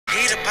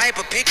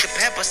piper, pick the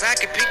peppers. I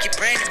can pick your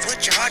brain and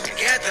put your heart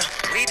together.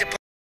 We the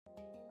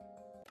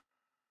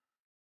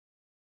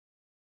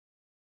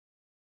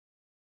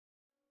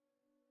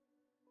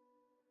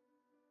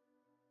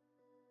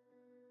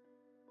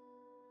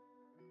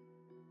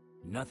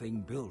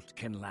Nothing built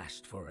can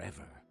last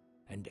forever,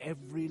 and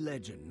every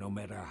legend, no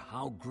matter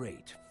how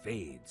great,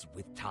 fades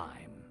with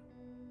time.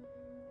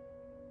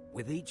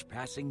 With each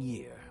passing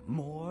year,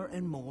 more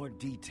and more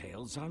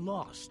details are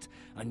lost,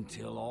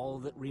 until all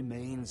that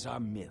remains are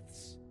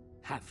myths,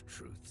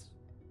 half-truths.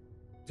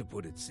 To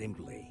put it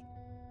simply,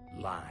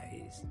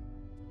 lies.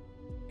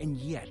 And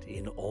yet,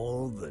 in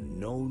all the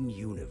known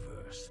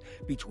universe,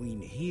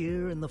 between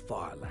here and the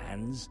far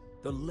lands,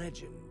 the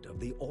legend of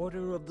the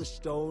Order of the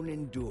Stone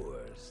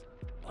endures,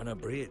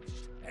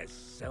 unabridged as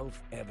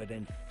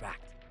self-evident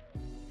fact.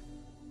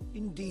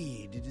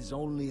 Indeed, it is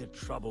only a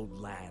troubled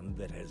land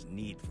that has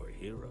need for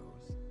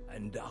heroes,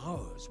 and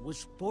ours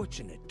was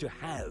fortunate to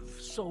have,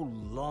 so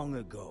long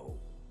ago,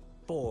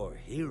 4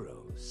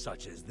 heroes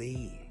such as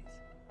these.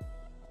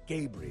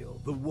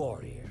 Gabriel the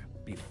warrior,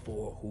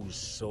 before whose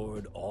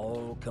sword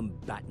all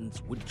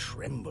combatants would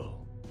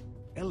tremble.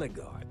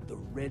 Eligard the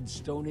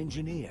Redstone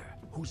engineer,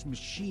 whose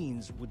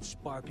machines would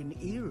spark an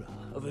era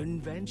of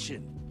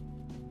invention.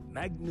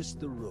 Magnus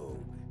the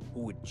rogue, who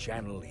would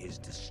channel his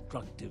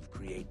destructive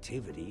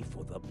creativity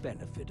for the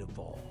benefit of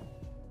all.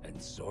 And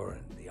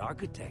Soren the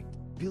architect,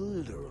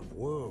 builder of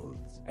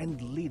worlds,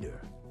 and leader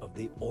of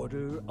the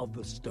Order of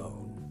the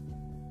Stone.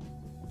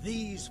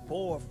 These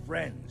 4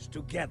 friends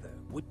together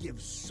would give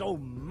so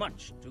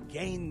much to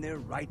gain their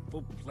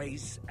rightful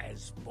place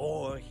as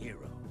 4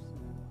 heroes.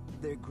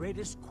 Their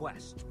greatest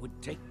quest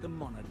would take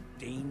them on a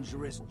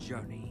dangerous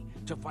journey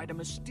to fight a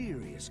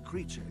mysterious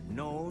creature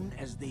known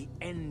as the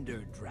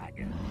Ender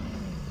Dragon.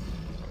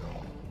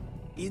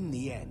 In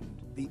the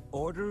end, the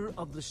Order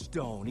of the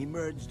Stone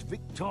emerged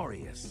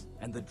victorious,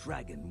 and the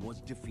dragon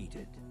was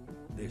defeated.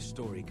 Their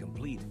story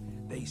complete,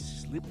 they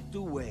slipped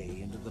away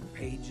into the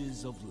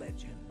pages of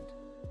legend.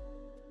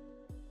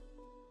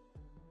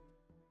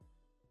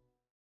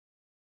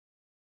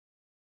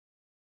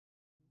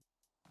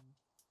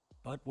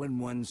 But when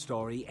one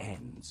story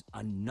ends,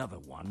 another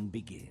one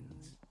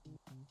begins.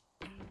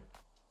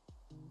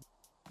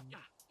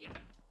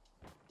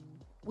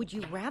 Would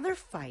you rather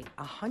fight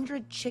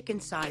 100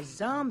 chicken-sized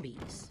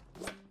zombies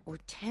or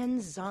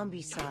 10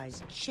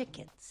 zombie-sized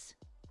chickens?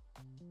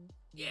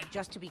 Yeah.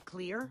 Just to be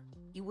clear,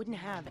 you wouldn't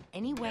have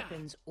any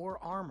weapons or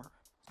armor.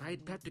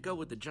 I'd have to go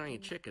with the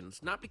giant chickens,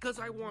 not because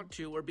I want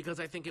to or because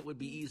I think it would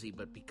be easy,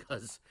 but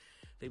because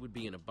they would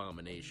be an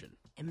abomination.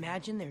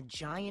 Imagine their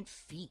giant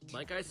feet.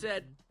 Like I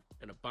said,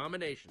 an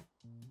abomination.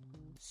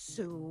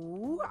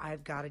 So,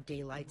 I've got a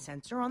daylight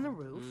sensor on the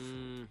roof.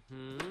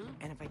 Mm-hmm.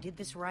 And if I did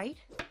this right,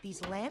 these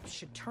lamps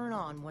should turn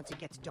on once it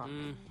gets dark.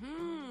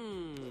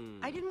 Mm-hmm.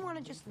 I didn't want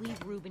to just leave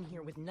Ruben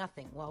here with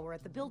nothing while we're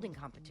at the building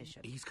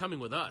competition. He's coming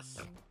with us.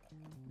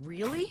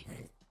 Really?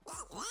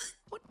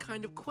 What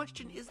kind of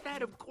question is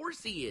that? Of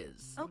course he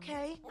is.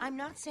 Okay, I'm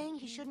not saying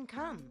he shouldn't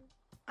come.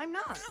 I'm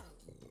not.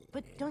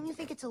 But don't you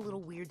think it's a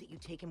little weird that you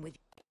take him with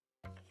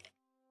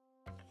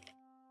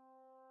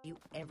you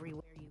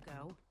everywhere you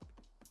go?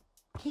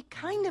 He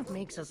kind of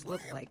makes us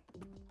look like,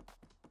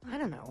 I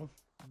don't know,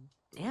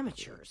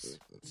 amateurs.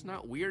 It's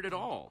not weird at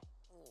all.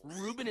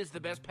 Ruben is the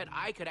best pet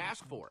I could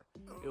ask for.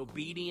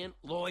 Obedient,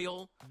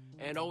 loyal,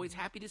 and always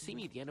happy to see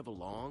me at the end of a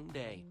long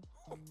day.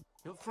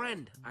 No,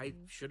 friend. I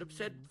should have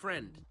said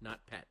friend, not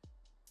pet.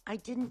 I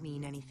didn't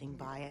mean anything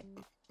by it.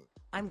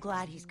 I'm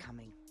glad he's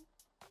coming.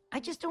 I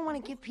just don't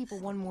want to give people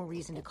one more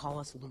reason to call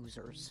us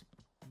losers.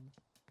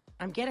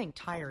 I'm getting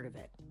tired of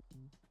it.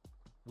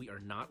 We are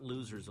not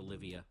losers,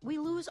 Olivia. We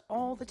lose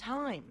all the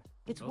time.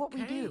 It's what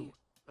we do.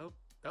 Oh,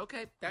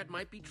 okay, that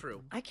might be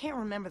true. I can't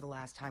remember the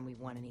last time we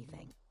won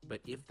anything.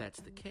 But if that's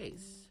the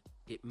case,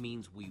 it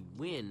means we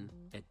win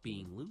at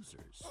being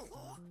losers.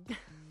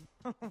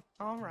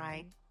 All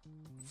right.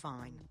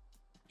 Fine.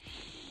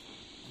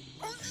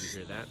 You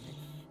hear that?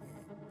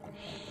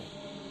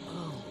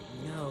 Oh,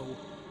 no.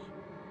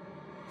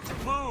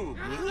 Boom!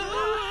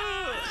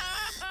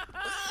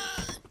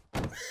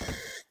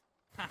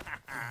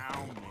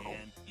 Oh,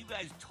 man. You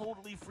guys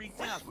totally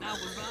freaked out. That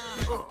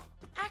was on.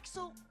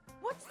 Axel,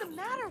 what's the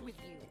matter with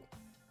you?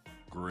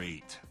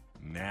 Great.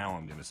 Now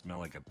I'm gonna smell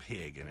like a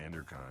pig in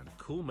Endercon.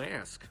 Cool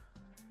mask.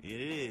 It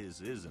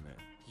is, isn't it?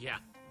 Yeah,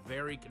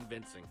 very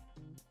convincing.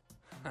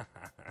 The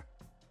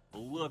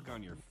look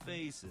on your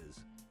faces.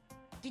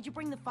 Did you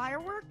bring the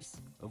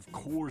fireworks? Of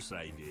course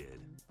I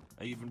did.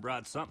 I even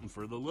brought something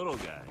for the little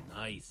guy.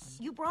 Nice.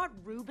 You brought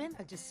Ruben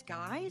a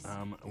disguise?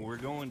 We're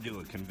going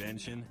to a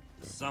convention.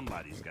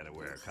 Somebody's gotta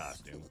wear a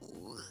costume.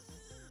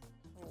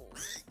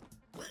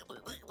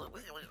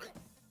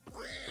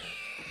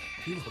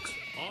 He looks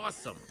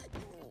awesome.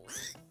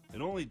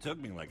 It only took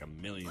me like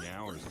 1,000,000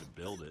 hours to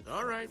build it.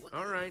 All right,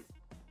 all right.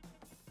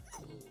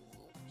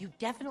 You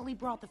definitely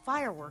brought the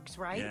fireworks,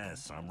 right?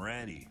 Yes, I'm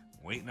ready.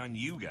 Waiting on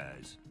you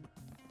guys.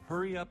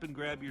 Hurry up and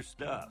grab your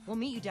stuff. We'll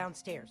meet you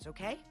downstairs,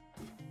 okay?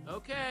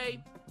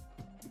 Okay.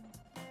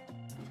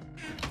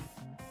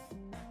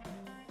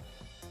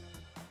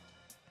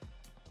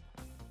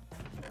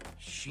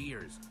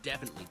 shears.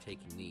 Definitely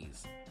taking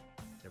these.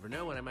 Never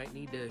know when I might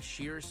need to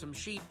shear some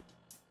sheep.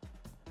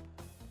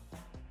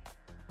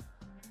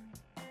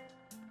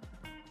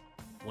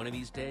 One of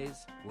these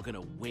days, we're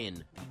gonna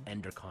win the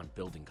Endercon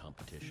building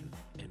competition.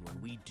 And when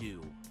we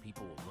do,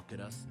 people will look at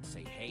us and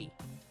say, hey,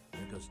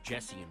 there goes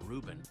Jesse and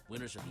Ruben,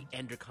 winners of the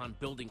Endercon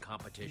building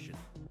competition.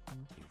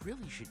 You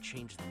really should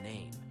change the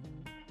name.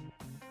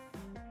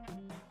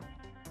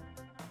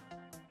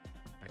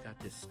 I got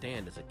this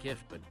stand as a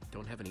gift, but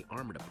don't have any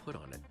armor to put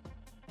on it.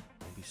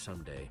 Maybe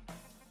someday.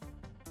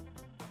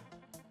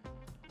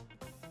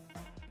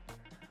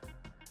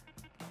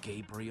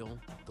 Gabriel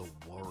the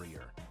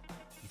Warrior.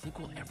 You think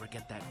we'll ever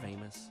get that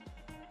famous?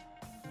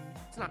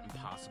 It's not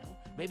impossible.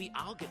 Maybe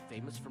I'll get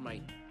famous for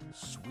my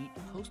sweet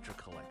poster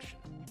collection.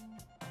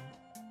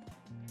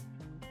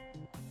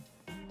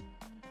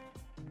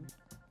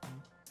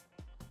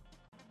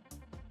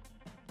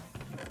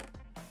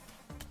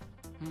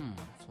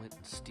 Flint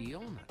and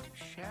steel, not too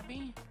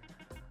shabby.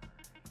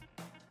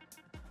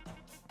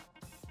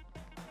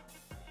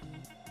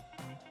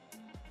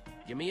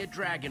 Give me a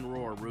dragon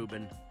roar,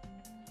 Ruben.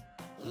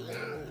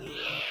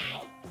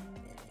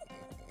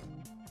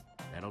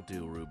 That'll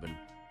do, Ruben.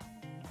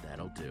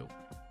 That'll do.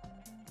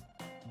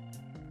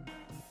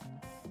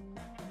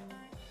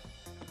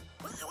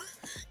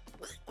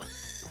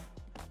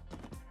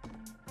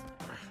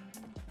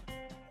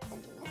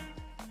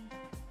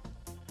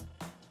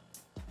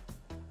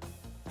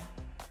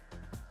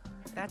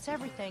 That's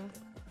everything.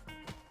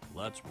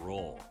 Let's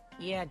roll.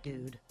 Yeah,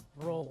 dude.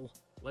 Roll.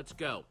 Let's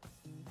go.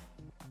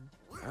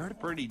 I heard a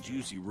pretty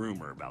juicy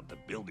rumor about the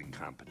building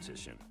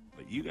competition,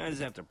 but you guys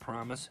have to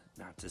promise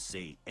not to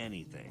say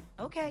anything.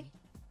 Okay.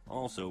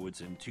 Also,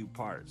 it's in 2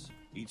 parts,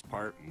 each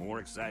part more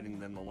exciting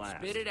than the last.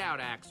 Spit it out,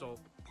 Axel.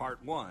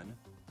 Part 1,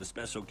 the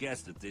special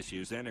guest at this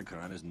year's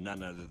Endercon is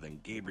none other than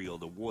Gabriel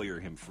the Warrior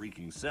him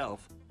freaking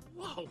self.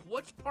 Whoa,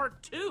 what's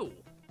part 2?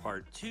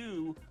 Part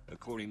 2,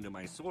 according to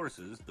my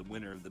sources, the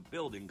winner of the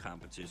building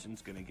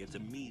competition's gonna get to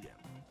meet him.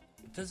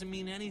 It doesn't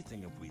mean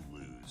anything if we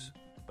lose,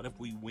 but if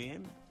we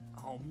win,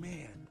 oh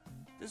man,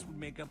 this would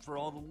make up for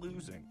all the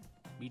losing.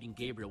 Meeting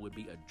Gabriel would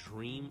be a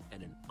dream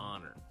and an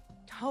honor.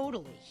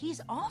 Totally. He's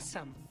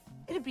awesome.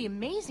 It'd be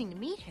amazing to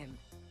meet him.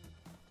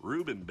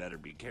 Ruben better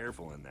be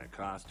careful in that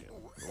costume.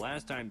 The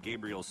last time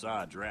Gabriel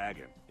saw a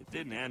dragon, it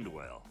didn't end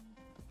well.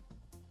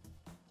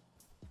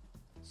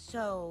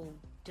 So,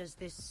 does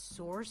this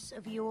source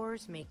of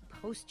yours make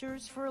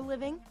posters for a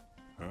living?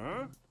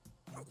 Huh?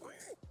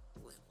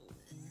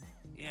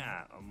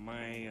 Yeah,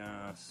 my,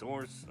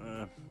 source,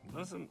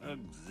 doesn't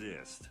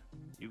exist.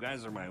 You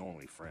guys are my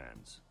only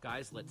friends.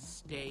 Guys, let's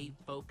stay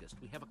focused.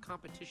 We have a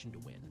competition to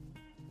win.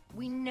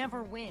 We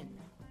never win.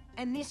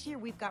 And this year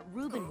we've got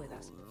Ruben with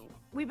us.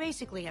 We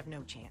basically have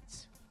no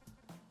chance.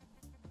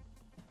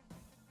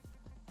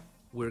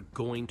 We're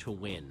going to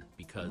win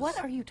because... What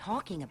are you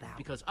talking about?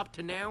 Because up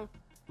to now,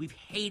 we've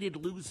hated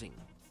losing.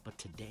 But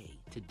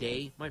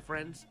today, my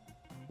friends,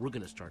 we're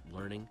gonna start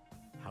learning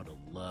how to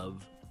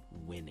love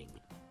winning.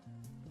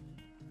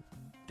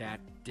 That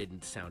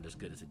didn't sound as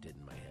good as it did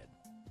in my head.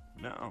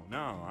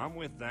 No, I'm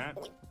with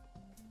that.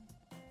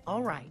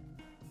 All right.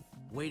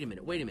 Wait a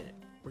minute.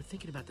 We're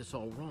thinking about this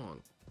all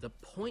wrong. The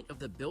point of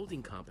the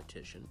building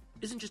competition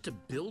isn't just to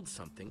build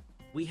something.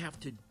 We have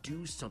to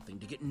do something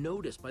to get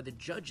noticed by the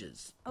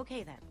judges.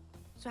 Okay then.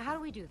 So how do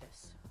we do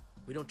this?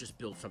 We don't just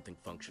build something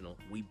functional,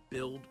 we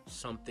build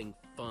something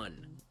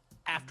fun.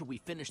 After we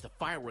finish the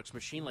fireworks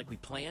machine like we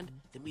planned,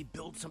 then we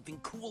build something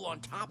cool on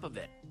top of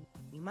it.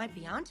 You might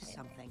be onto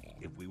something.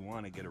 If we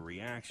want to get a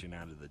reaction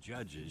out of the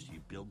judges,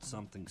 you build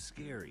something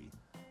scary.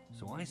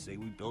 So I say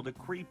we build a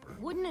creeper.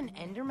 Wouldn't an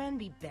Enderman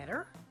be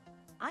better?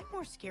 I'm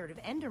more scared of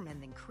Endermen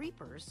than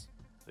creepers.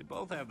 They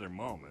both have their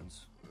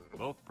moments.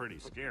 Both pretty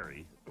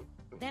scary.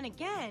 Then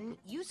again,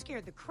 you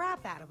scared the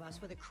crap out of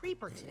us with a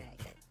creeper today.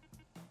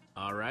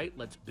 All right,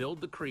 let's build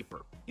the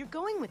creeper. You're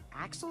going with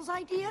Axel's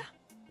idea?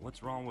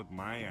 What's wrong with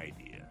my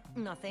idea?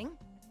 Nothing.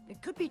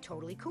 It could be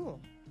totally cool.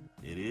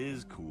 It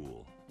is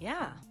cool.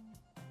 Yeah.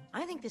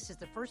 I think this is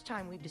the first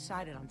time we've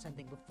decided on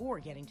something before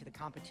getting to the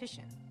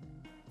competition.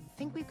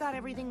 Think we've got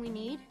everything we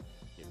need?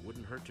 It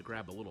wouldn't hurt to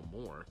grab a little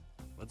more.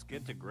 Let's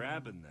get to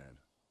grabbing then.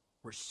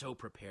 We're so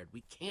prepared.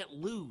 We can't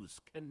lose.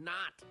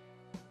 Cannot.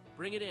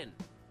 Bring it in.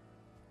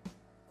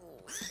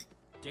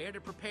 Dare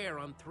to prepare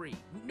on 3.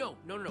 No.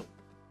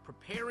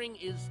 Preparing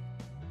is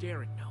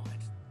daring. No,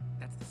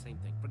 that's the same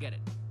thing. Forget it.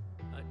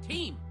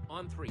 Team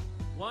on 3.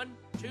 1,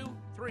 2,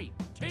 3.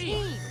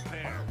 Team!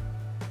 Prepare.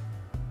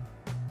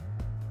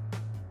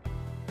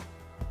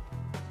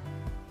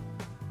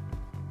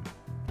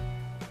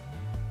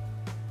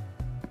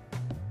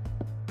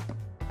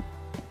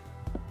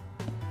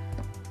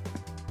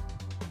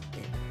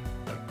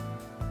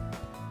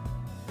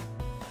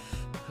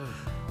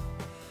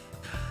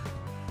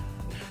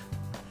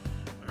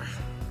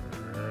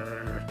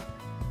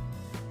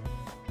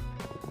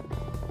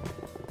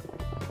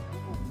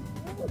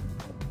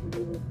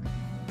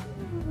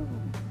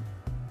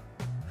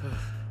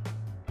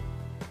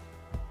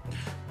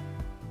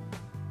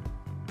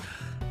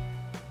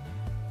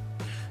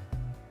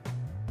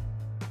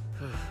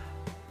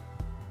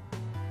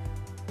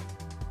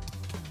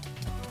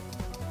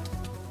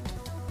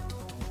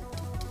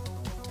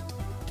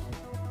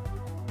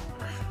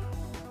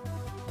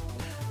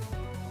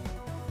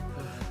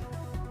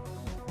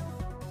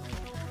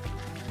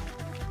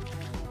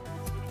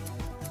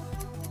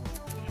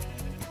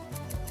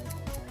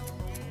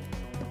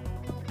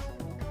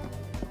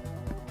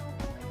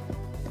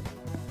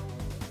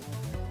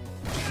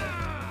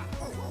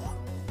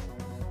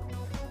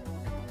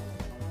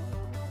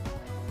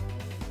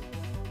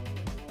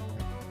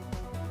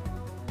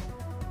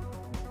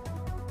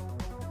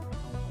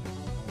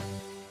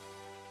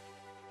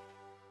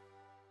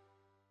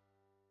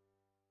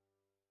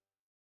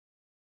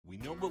 We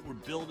know what we're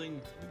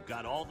building. We've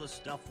got all the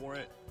stuff for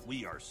it.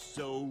 We are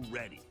so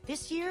ready.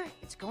 This year,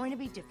 it's going to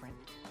be different.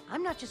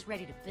 I'm not just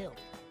ready to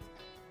build.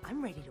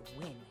 I'm ready to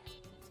win.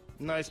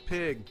 Nice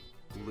pig,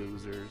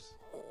 losers.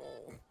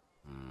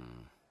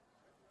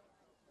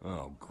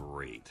 Oh,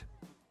 great.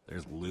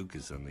 There's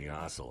Lucas and the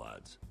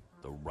Ocelots.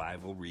 The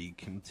rivalry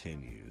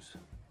continues.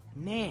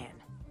 Man,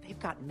 they've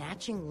got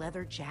matching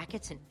leather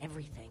jackets and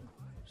everything.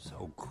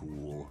 So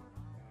cool.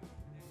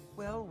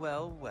 Well,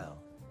 well,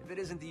 well. If it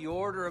isn't the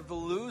Order of the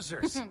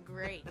Losers.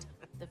 Great.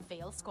 The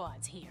fail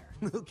squad's here.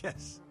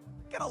 Lucas,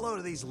 get a load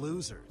of these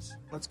losers.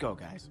 Let's go,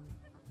 guys.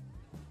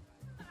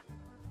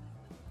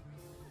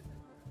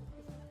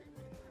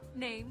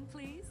 Name,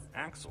 please?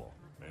 Axel.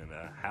 And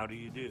how do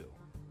you do?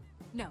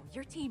 No,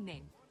 your team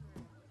name.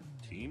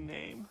 Team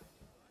name?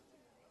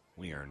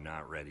 We are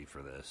not ready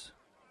for this.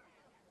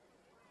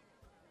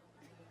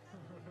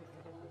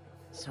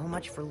 So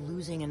much for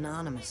losing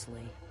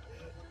anonymously.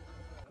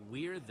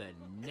 We're the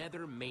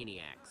Nether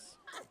Maniacs.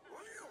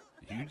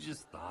 You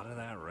just thought of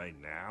that right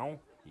now?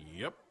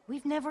 Yep.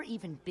 We've never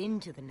even been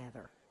to the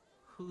Nether.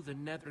 Who the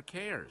Nether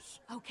cares?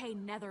 Okay,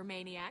 Nether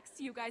Maniacs,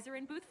 you guys are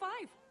in booth 5.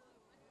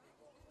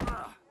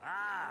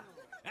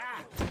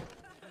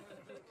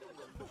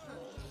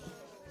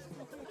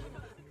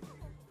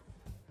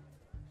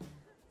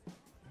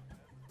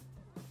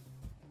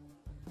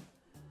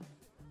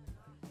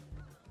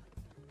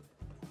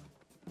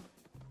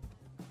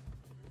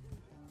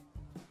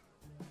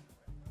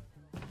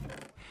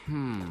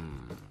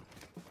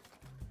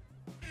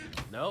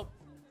 Nope.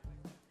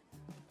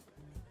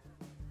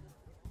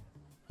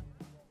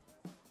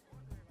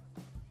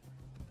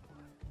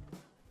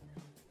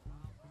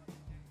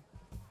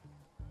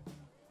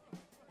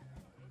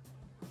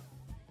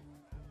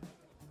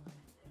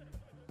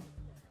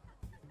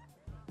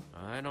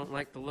 I don't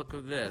like the look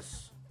of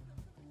this.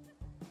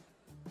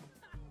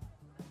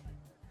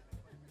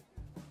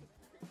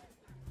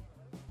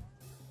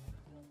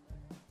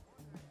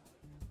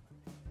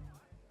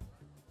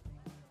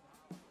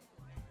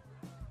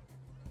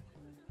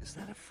 Is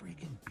that a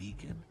freaking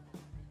beacon?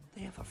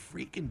 They have a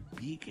freaking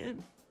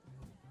beacon?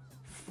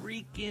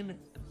 Freaking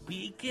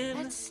beacon?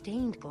 That's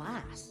stained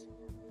glass.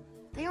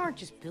 They aren't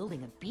just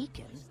building a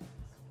beacon.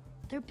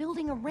 They're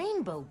building a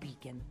rainbow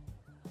beacon.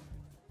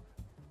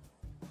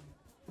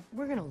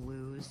 We're gonna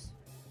lose.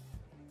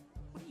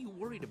 What are you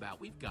worried about?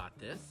 We've got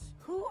this.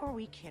 Who are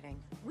we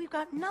kidding? We've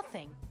got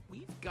nothing.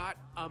 We've got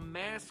a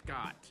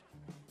mascot.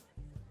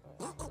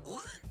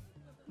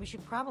 We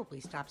should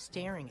probably stop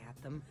staring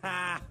at them.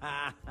 Ha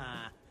ha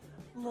ha.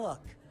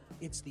 Look,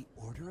 it's the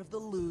Order of the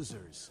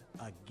Losers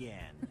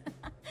again.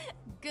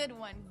 Good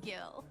one,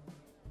 Gil.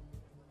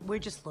 We're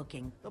just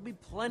looking. There'll be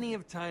plenty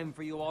of time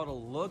for you all to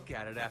look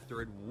at it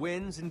after it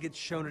wins and gets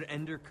shown at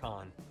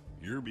EnderCon.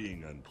 You're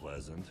being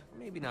unpleasant.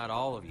 Maybe not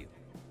all of you.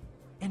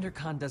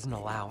 EnderCon doesn't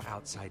allow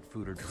outside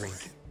food or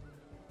drink.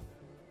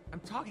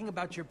 I'm talking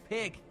about your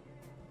pig.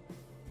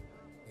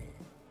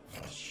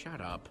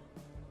 Shut up.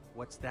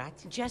 What's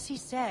that? Jesse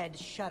said,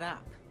 shut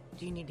up.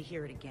 Do you need to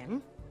hear it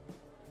again?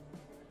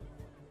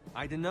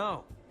 I don't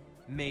know.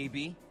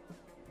 Maybe.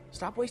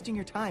 Stop wasting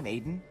your time,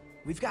 Aiden.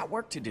 We've got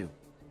work to do.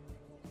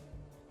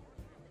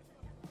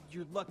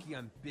 You're lucky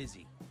I'm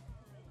busy.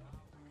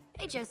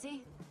 Hey,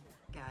 Jesse.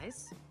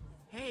 Guys,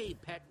 Hey,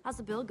 Pet. how's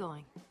the build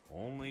going?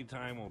 Only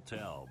time will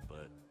tell,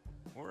 but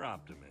we're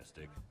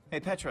optimistic. Hey,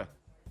 Petra.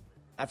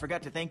 I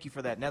forgot to thank you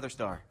for that Nether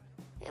Star.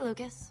 Hey,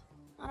 Lucas.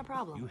 Not a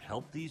problem. You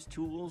help these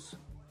tools?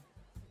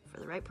 For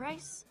the right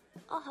price,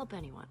 I'll help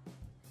anyone.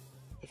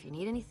 If you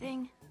need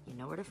anything, you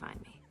know where to find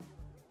me.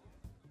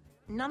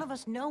 None of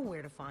us know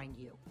where to find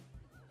you.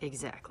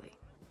 Exactly.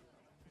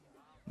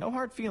 No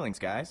hard feelings,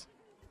 guys.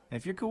 And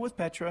if you're cool with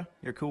Petra,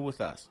 you're cool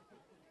with us.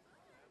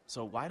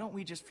 So why don't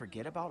we just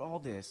forget about all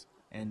this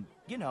and,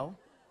 you know,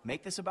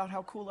 make this about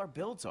how cool our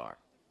builds are?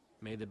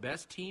 May the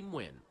best team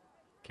win.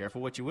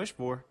 Careful what you wish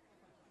for.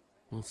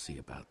 We'll see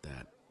about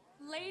that.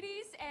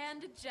 Ladies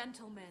and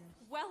gentlemen,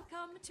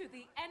 welcome to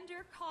the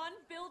EnderCon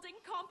building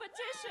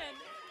competition.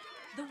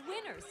 The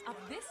winners of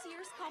this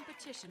year's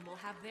competition will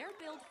have their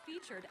build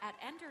featured at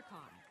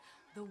EnderCon.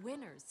 The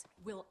winners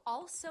will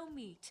also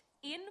meet,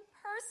 in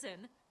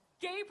person,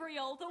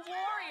 Gabriel the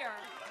Warrior.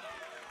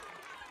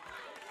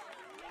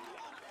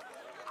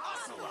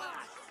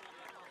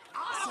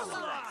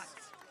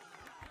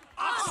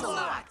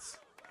 Ocelots!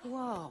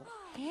 Whoa,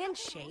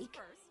 handshake?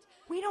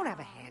 We don't have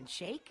a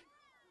handshake.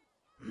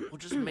 We'll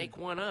just make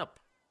one up.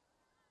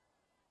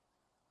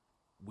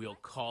 We'll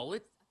call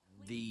it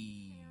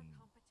the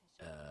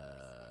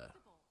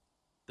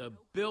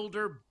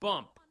Builder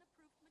Bump.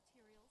 Unapproved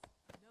materials,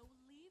 no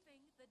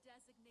leaving the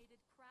designated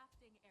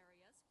crafting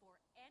areas for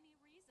any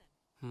reason.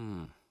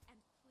 And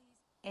please,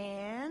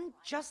 And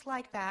just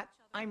like that,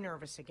 I'm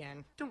nervous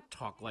again. Don't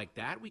talk like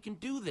that. We can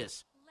do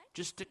this.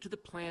 Just stick to the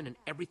plan and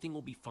everything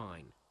will be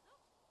fine.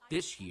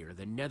 This year,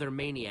 the Nether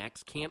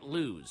Maniacs can't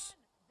lose.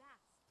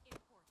 that's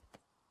important.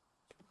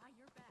 Try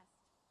your best.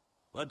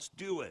 Let's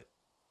do it.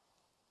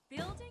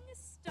 Building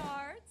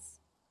starts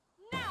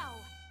now.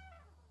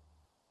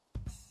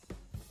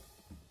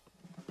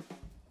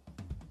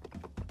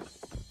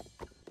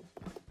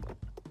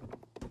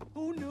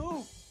 Oh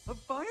no! A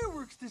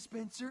fireworks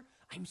dispenser!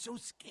 I'm so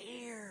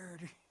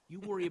scared. You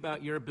worry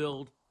about your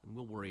build, and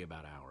we'll worry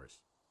about ours.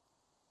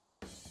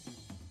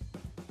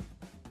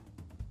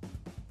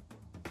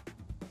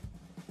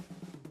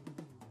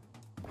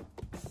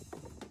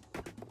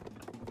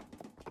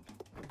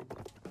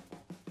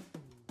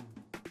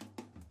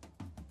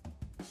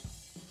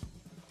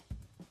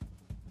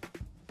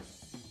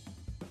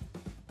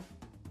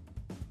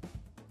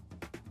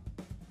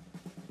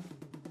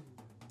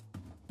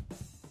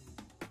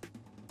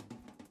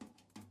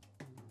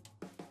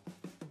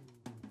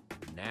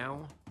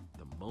 Now,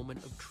 the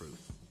moment of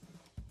truth.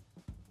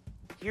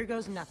 Here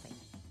goes nothing.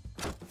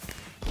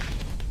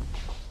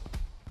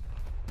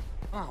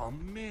 Oh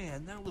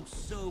man, that looks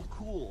so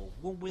cool.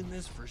 We'll win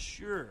this for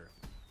sure.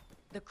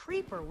 The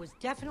creeper was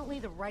definitely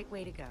the right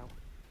way to go.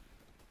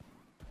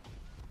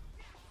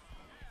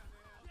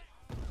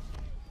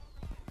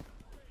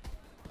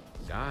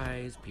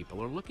 Guys,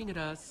 people are looking at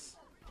us.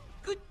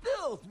 Good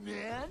build,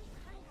 man!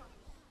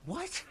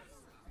 What?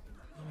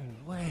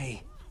 No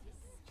way.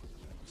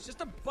 It's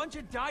just a bunch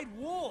of dyed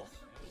wool.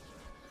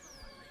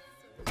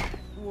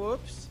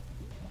 Whoops.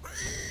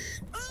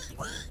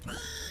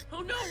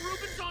 Oh no,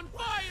 Ruben's on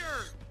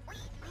fire!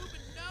 Ruben,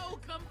 no,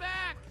 come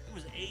back! It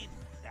was Aiden,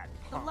 that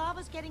The punk.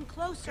 lava's getting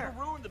closer.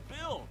 Gonna ruin the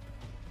build.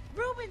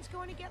 Ruben's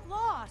going to get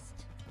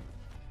lost.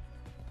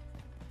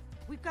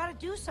 We've got to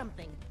do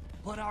something.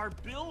 But our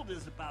build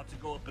is about to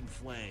go up in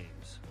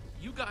flames.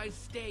 You guys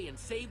stay and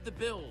save the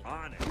build.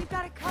 On it. We've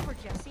got it covered,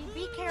 Jesse.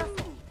 Be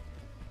careful.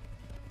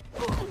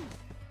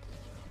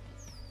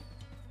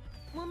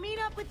 We'll meet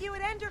up with you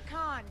at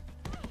EnderCon.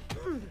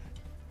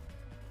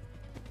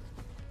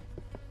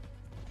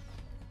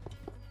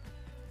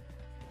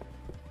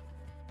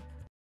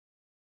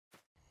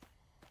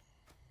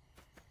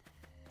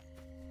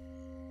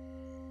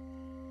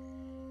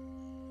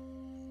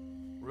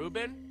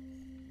 Ruben,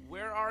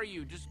 where are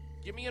you? Just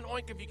give me an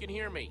oink if you can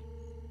hear me.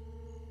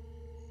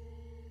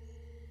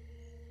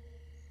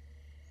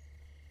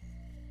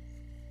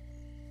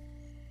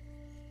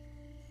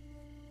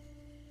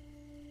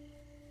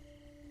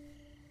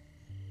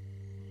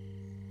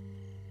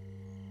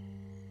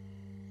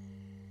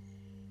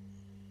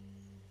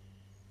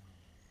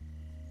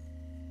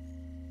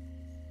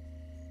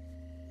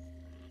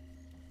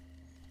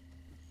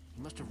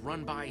 He must have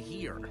run by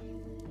here.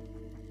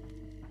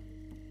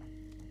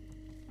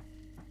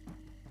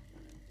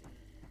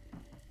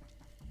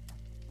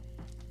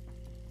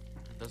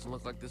 Doesn't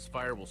look like this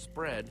fire will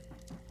spread.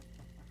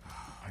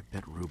 I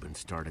bet Ruben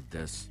started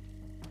this.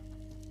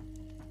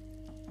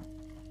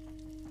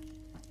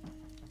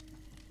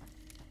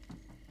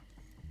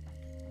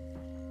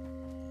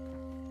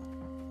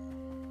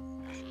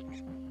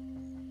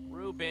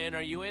 Ruben,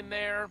 are you in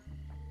there?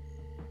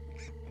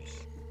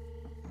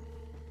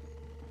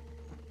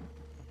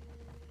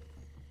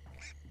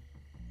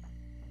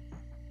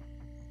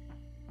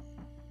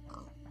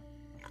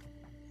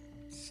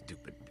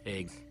 Stupid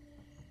pigs.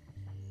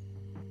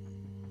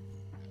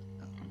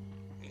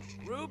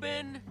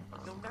 Ruben!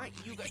 No, not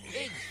you guys.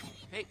 Pigs!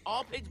 Hey,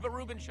 all pigs but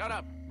Ruben, shut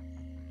up.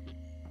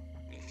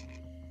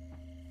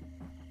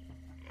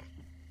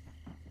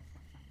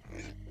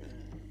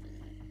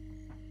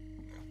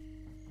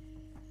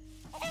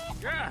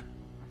 Yeah!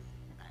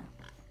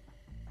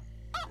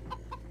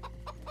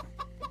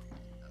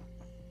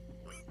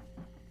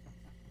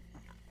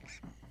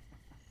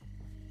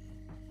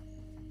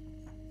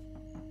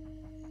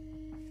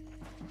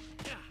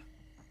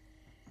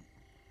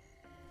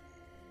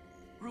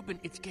 Ruben,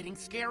 it's getting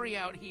scary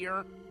out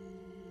here.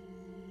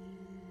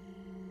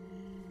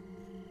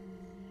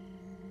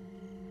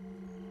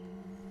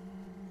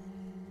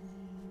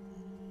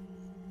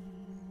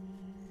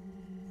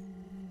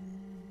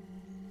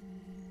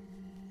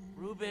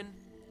 Ruben?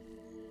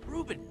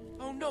 Ruben!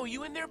 Oh no,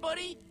 you in there,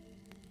 buddy?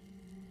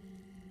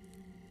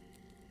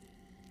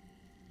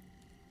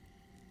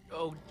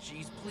 Oh,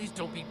 jeez, please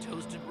don't be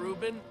toasted,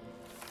 Ruben.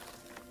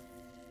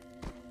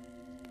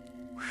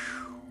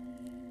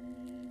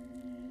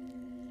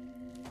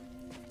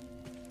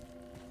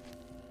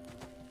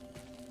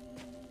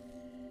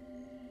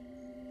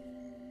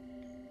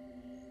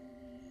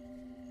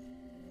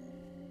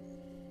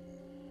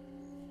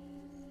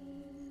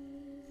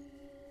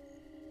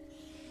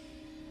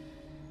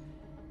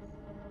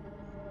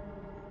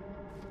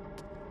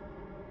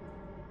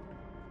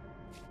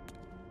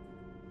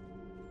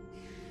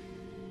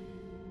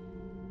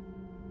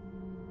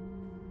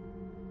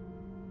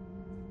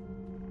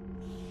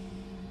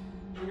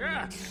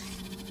 Yeah!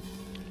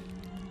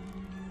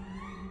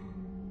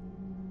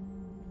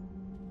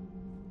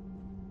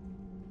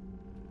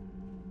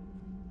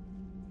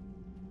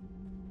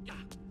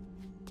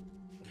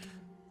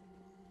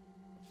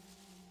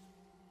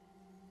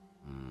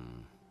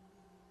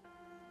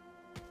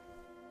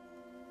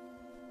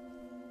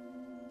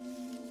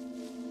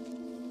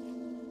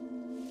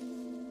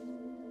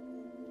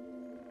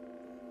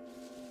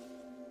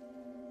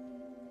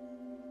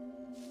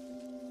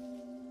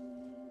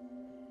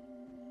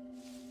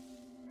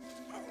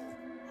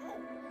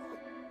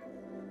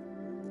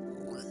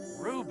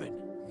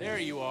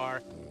 you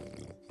are.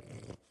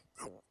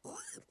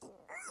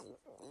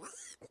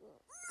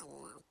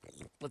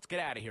 Let's get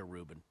out of here,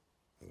 Reuben.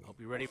 Hope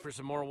you're ready for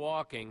some more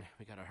walking.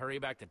 We gotta hurry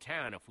back to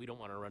town if we don't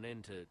want to run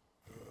into...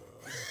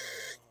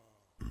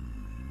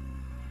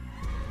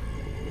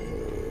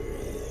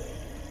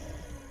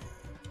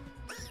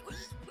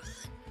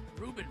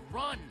 Reuben,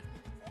 run!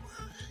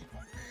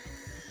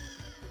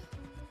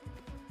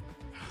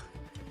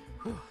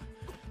 Whew.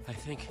 I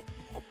think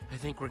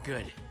we're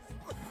good.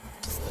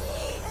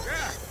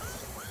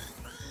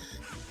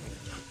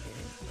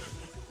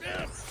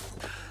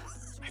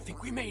 I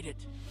think we made it.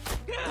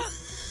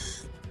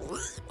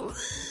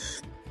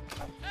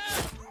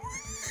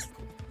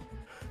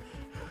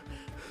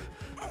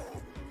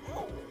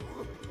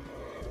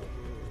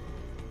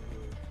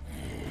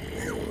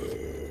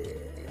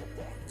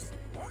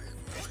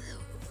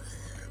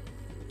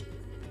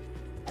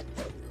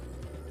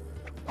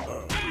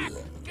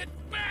 Get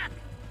back!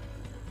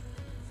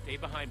 Stay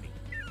behind me.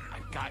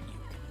 I've got you.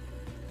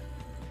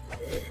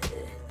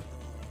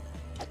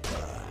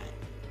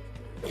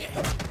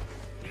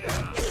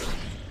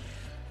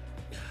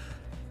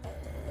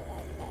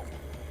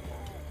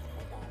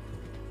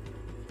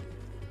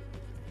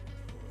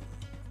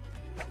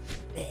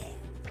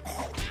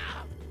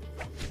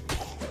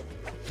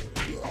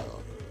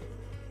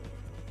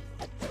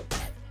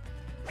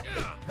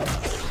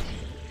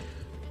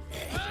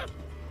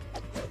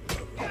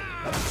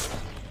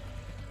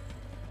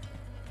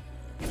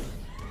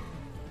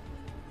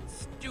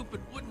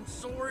 Stupid wooden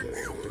swords.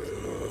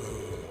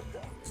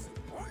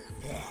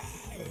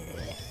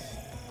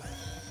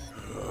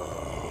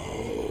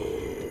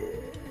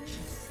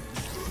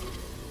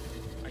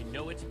 I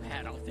know it's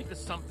bad. I'll think of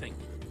something.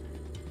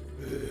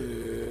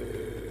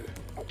 You're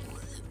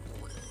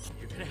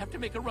gonna have to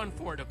make a run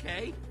for it,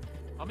 okay?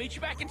 I'll meet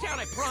you back in town,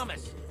 I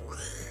promise.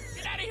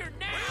 Get out of here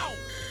now!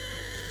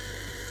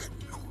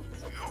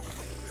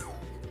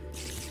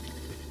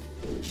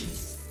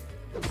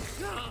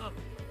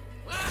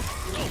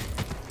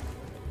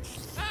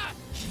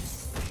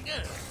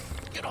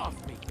 Get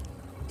off me!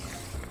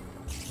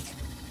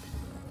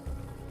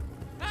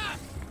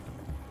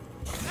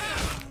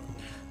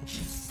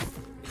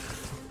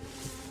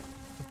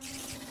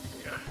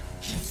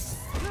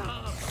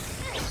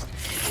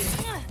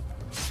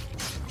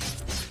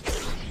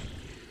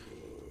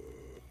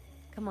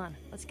 Come on,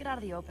 let's get out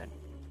of the open.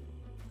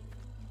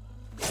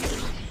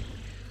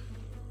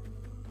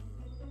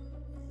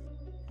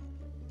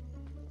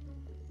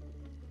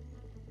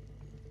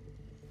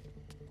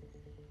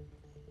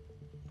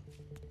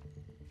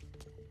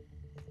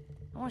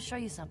 I want to show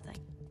you something.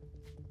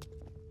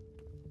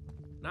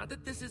 Not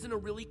that this isn't a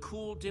really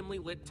cool, dimly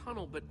lit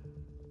tunnel, but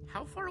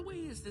how far away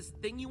is this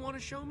thing you want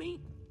to show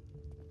me?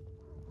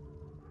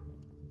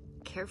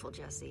 Careful,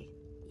 Jesse.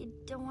 You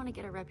don't want to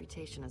get a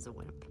reputation as a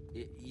wimp.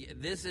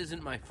 This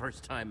isn't my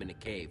first time in a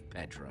cave,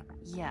 Petra.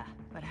 Yeah,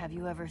 but have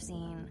you ever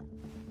seen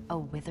a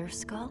wither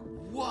skull?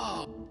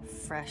 Whoa!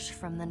 Fresh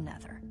from the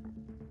nether.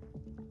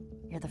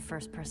 You're the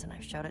first person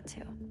I've showed it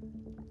to.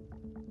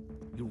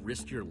 You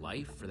risked your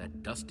life for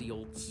that dusty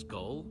old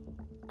skull?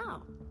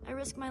 No, I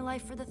risk my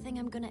life for the thing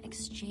I'm gonna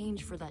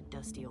exchange for that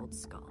dusty old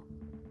skull.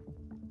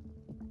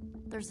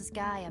 There's this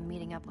guy I'm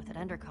meeting up with at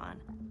EnderCon.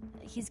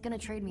 He's gonna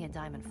trade me a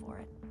diamond for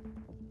it.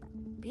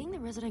 Being the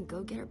resident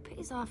go-getter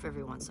pays off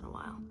every once in a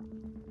while.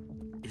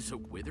 Is a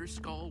wither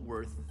skull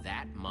worth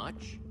that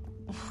much?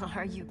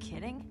 Are you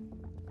kidding?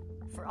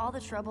 For all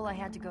the trouble I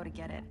had to go to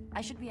get it,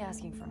 I should be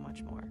asking for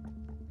much more.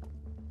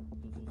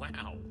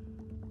 Wow.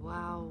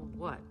 Wow,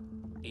 what?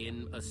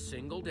 In a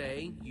single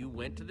day, you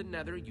went to the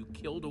nether, you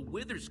killed a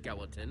wither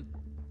skeleton.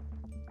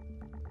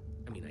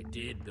 I mean, I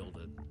did build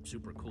a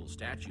super cool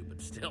statue,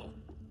 but still,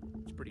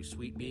 it's pretty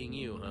sweet being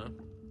you, huh?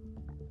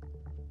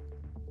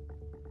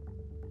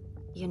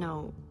 You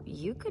know,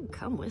 you could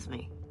come with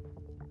me.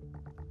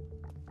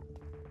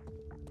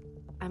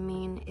 I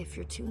mean, if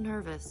you're too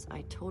nervous,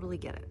 I totally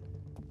get it.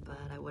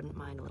 But I wouldn't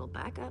mind a little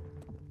backup.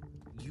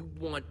 You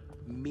want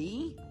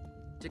me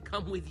to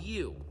come with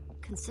you?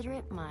 Consider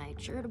it my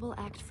charitable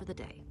act for the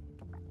day.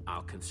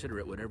 I'll consider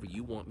it whatever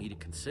you want me to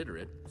consider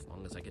it, as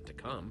long as I get to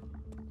come.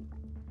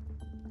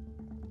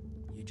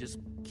 You just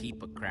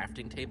keep a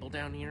crafting table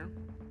down here?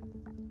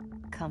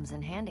 Comes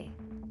in handy.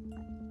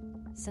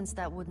 Since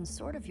that wooden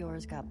sword of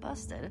yours got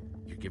busted...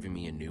 You're giving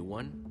me a new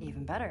one?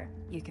 Even better,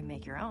 you can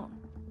make your own.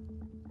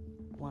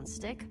 1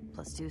 stick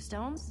plus 2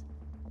 stones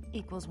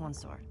equals 1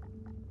 sword.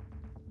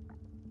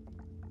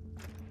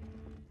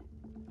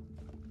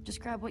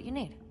 Just grab what you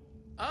need.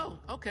 Oh,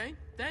 okay,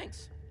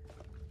 thanks.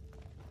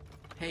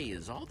 Hey,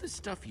 is all this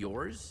stuff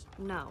yours?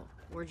 No,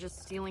 we're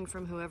just stealing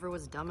from whoever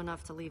was dumb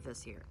enough to leave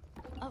this here.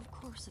 Of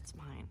course it's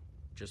mine.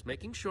 Just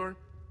making sure.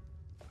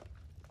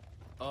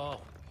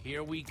 Oh,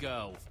 here we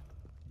go.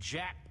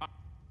 Jackpot.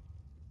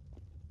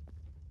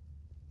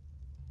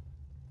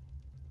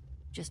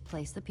 Just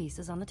place the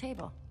pieces on the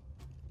table.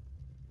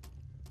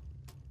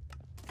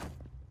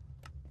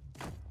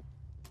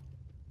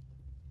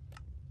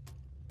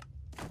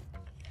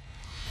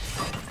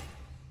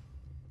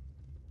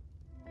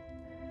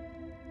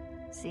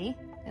 See?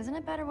 Isn't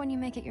it better when you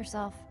make it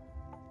yourself?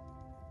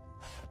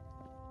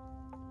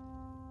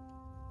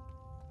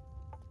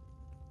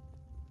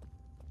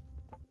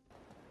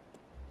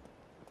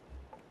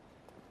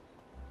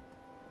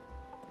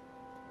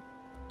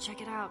 Check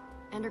it out.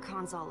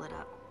 Endercon's all lit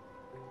up.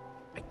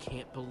 I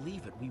can't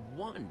believe it. We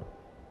won.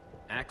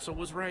 Axel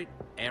was right.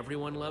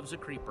 Everyone loves a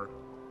creeper.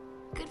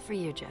 Good for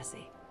you,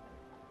 Jesse.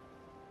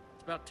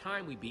 It's about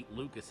time we beat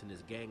Lucas and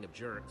his gang of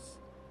jerks.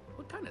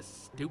 What kind of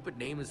stupid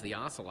name is the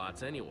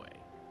Ocelots anyway?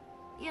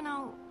 You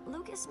know,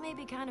 Lucas may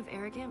be kind of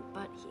arrogant,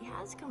 but he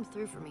has come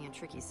through for me in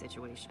tricky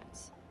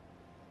situations.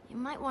 You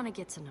might want to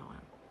get to know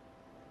him,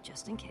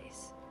 just in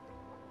case.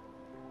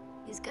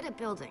 He's good at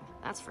building,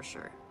 that's for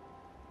sure.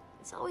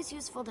 It's always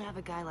useful to have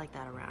a guy like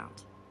that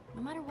around,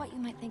 no matter what you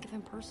might think of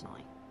him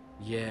personally.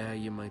 Yeah,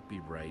 you might be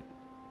right.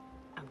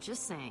 I'm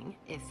just saying,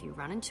 if you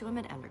run into him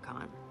at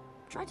EnderCon,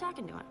 try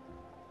talking to him.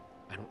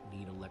 I don't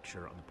need a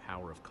lecture on the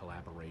power of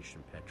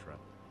collaboration, Petra.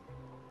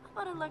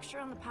 How about a lecture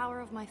on the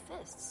power of my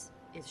fists?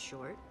 It's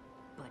short,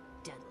 but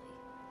deadly.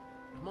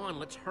 Come on,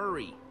 let's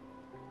hurry.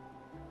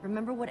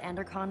 Remember what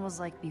EnderCon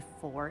was like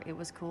before it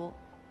was cool?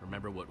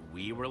 Remember what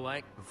we were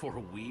like before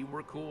we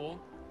were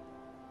cool?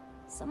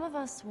 Some of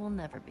us will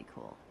never be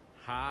cool.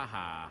 Ha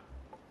ha.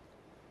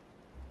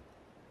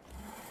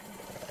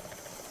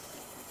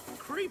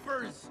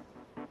 Creepers!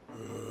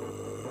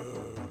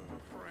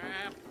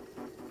 Crap.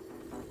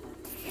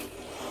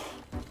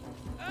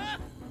 Ah!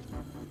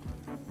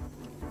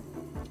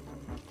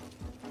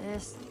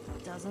 This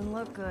doesn't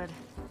look good.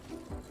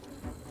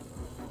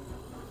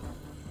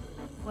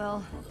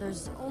 Well,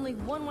 there's only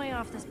one way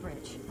off this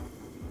bridge.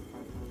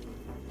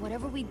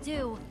 Whatever we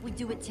do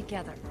it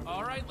together.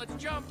 All right, let's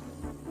jump.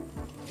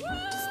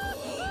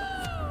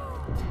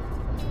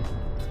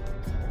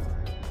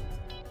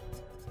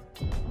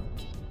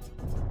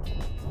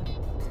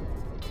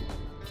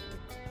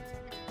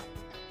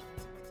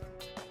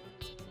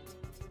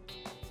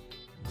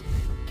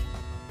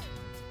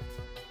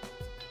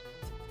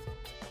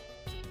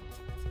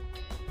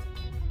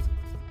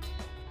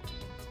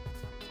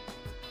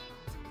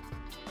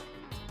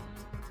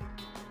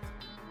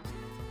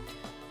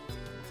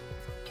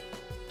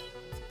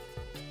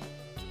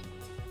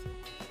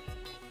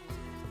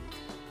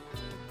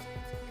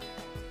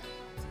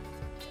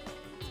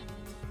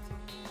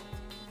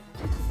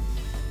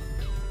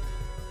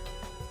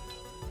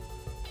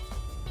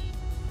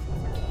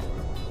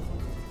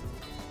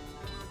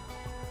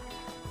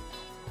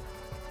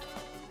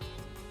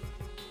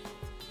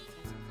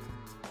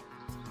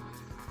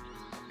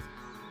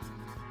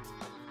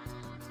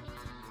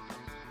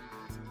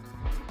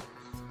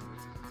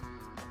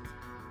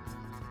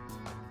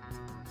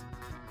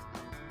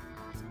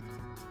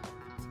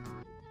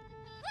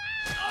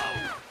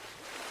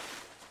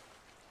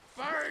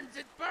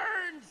 It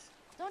burns!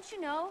 Don't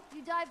you know?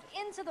 You dive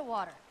into the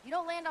water. You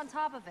don't land on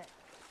top of it.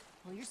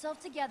 Pull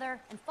yourself together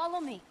and follow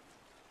me.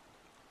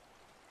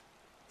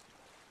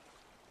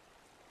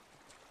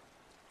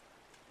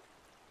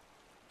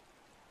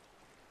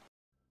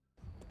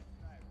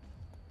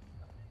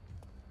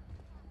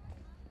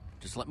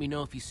 Just let me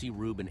know if you see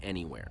Reuben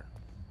anywhere.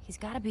 He's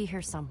gotta be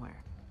here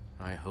somewhere.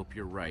 I hope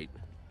you're right.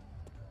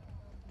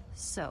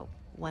 So,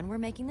 when we're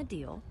making the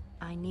deal,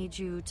 I need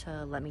you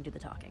to let me do the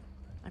talking,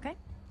 okay?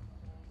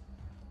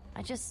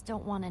 I just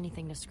don't want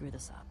anything to screw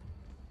this up.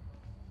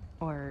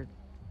 Or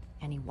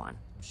anyone.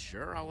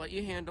 Sure, I'll let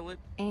you handle it.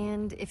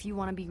 And if you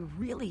want to be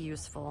really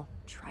useful,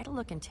 try to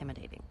look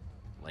intimidating.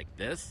 Like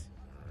this?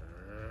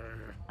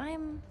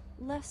 I'm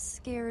less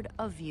scared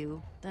of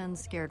you than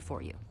scared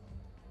for you.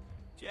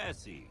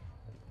 Jesse.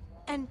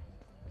 And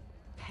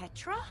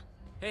Petra?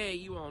 Hey,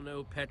 you all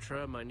know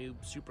Petra, my new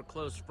super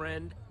close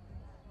friend.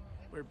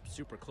 We're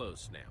super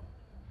close now.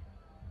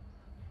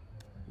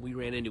 We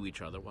ran into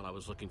each other while I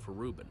was looking for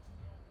Reuben.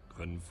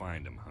 Couldn't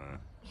find him, huh?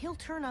 He'll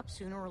turn up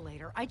sooner or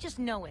later. I just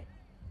know it.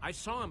 I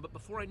saw him, but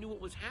before I knew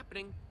what was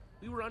happening,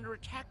 we were under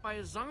attack by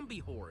a zombie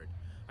horde.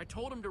 I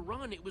told him to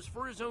run. It was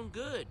for his own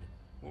good.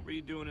 What were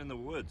you doing in the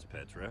woods,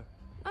 Petra?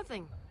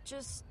 Nothing.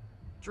 Just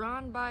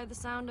drawn by the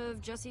sound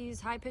of Jesse's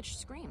high-pitched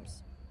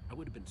screams. I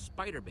would have been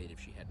spider bait if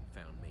she hadn't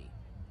found me.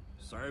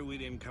 Sorry we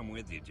didn't come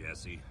with you,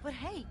 Jesse. But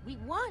hey, we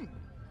won.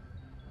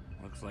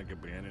 Looks like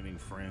abandoning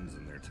friends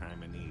in their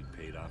time of need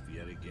paid off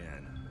yet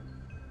again.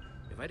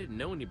 If I didn't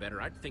know any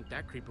better, I'd think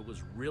that creeper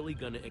was really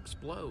gonna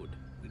explode.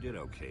 We did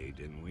okay,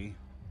 didn't we?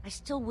 I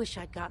still wish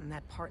I'd gotten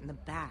that part in the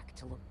back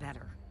to look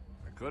better.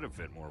 I could have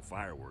fit more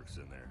fireworks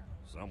in there,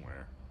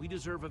 somewhere. We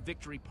deserve a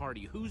victory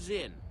party. Who's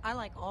in? I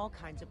like all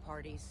kinds of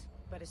parties,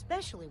 but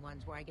especially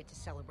ones where I get to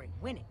celebrate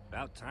winning.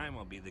 About time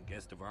I'll be the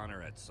guest of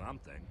honor at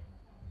something.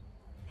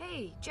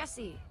 Hey,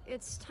 Jesse,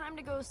 it's time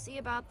to go see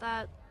about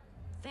that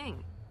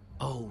thing.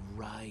 Oh,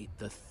 right,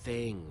 the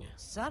thing.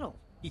 Subtle.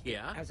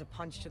 Yeah? As a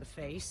punch to the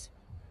face.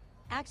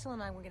 Axel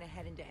and I were gonna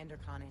head into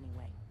EnderCon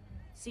anyway.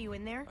 See you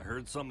in there? I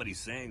heard somebody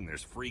saying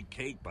there's free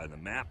cake by the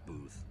map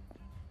booth.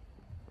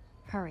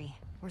 Hurry.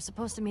 We're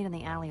supposed to meet in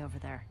the alley over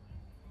there.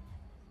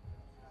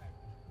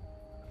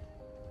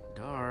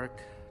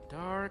 Dark,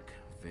 dark,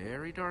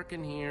 very dark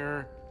in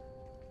here.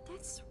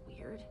 That's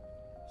weird.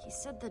 He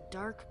said the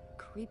dark,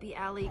 creepy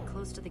alley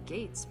close to the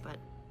gates, but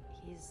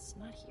he's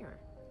not here.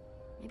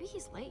 Maybe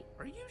he's late.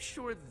 Are you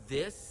sure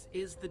this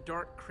is the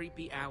dark,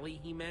 creepy alley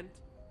he meant?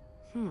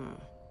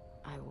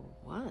 I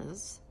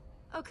was.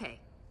 Okay,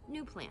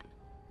 new plan.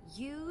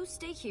 You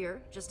stay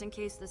here, just in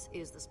case this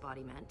is the spot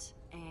he meant,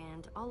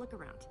 and I'll look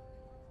around.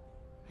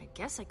 I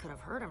guess I could have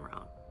heard him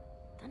wrong.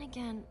 Then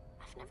again,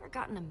 I've never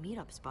gotten a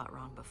meetup spot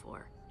wrong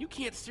before. You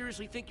can't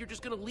seriously think you're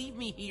just gonna leave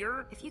me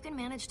here? If you can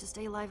manage to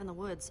stay alive in the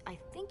woods, I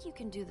think you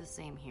can do the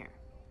same here.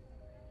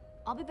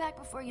 I'll be back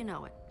before you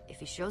know it. If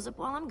he shows up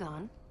while I'm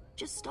gone,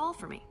 just stall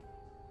for me.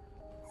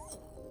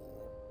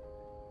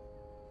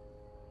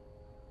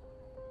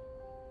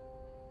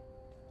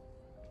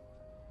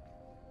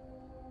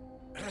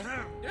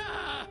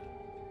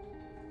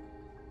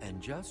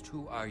 And just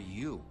who are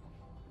you?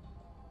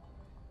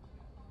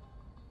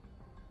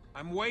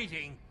 I'm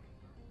waiting.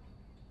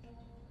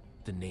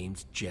 The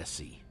name's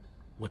Jesse.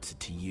 What's it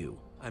to you?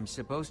 I'm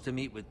supposed to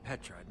meet with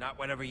Petra, not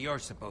whatever you're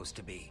supposed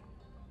to be.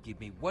 Give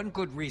me one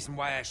good reason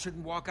why I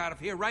shouldn't walk out of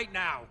here right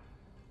now.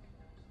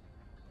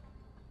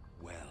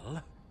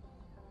 Well,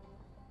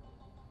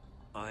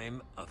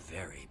 I'm a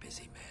very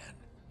busy man.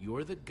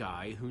 You're the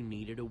guy who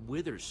needed a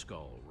wither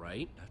skull,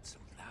 right? Not so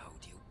loud,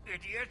 you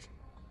idiot!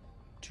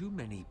 Too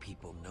many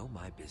people know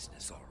my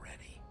business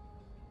already.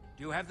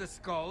 Do you have the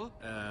skull?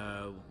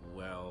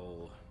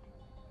 Well...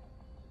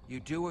 You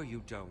do or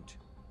you don't?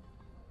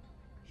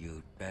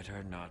 You'd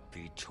better not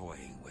be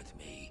toying with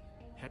me.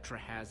 Petra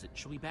has it.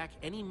 She'll be back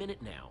any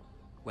minute now.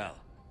 Well,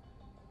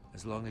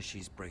 as long as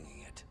she's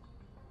bringing it.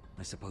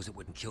 I suppose it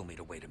wouldn't kill me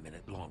to wait a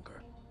minute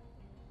longer.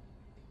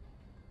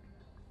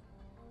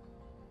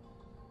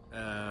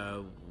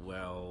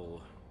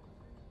 Well...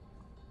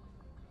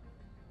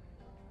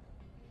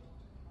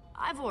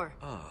 Ivor!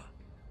 Ah,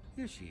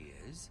 here she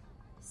is.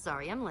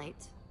 Sorry I'm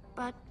late,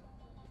 but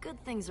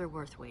good things are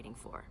worth waiting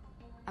for.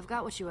 I've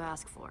got what you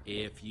asked for.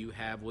 If you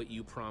have what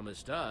you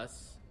promised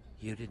us...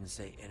 You didn't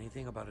say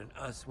anything about an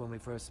us when we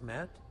first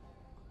met?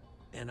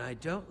 And I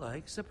don't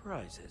like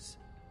surprises.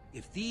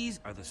 If these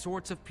are the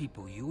sorts of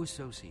people you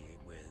associate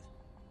with,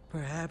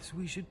 perhaps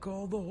we should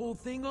call the whole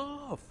thing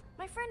off.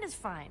 My friend is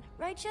fine,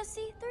 right,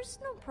 Jesse? There's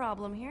no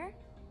problem here.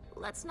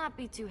 Let's not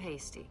be too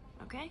hasty,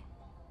 okay?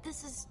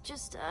 This is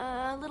just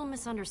a little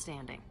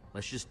misunderstanding.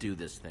 Let's just do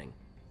this thing.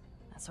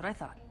 That's what I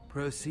thought.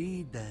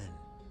 Proceed, then.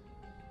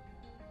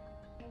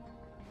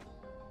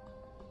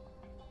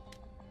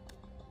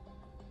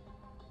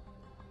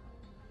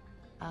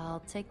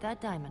 I'll take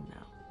that diamond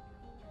now.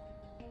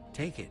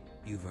 Take it.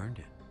 You've earned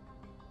it.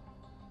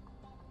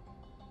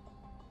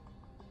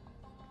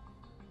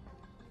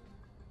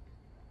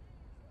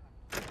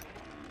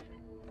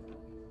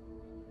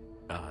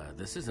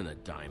 This isn't a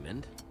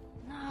diamond.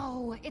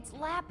 No, it's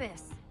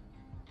lapis.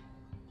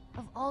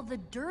 Of all the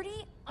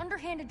dirty,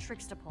 underhanded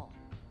tricks to pull.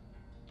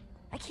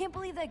 I can't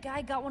believe that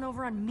guy got one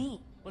over on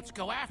me. Let's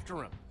go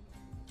after him.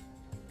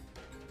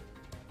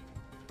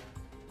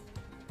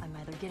 I'm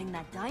either getting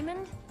that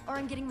diamond, or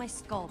I'm getting my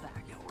skull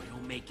back. Yo,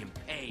 we'll make him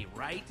pay,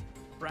 right?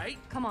 Right?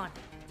 Come on.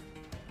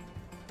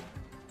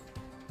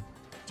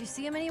 Do you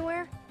see him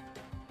anywhere?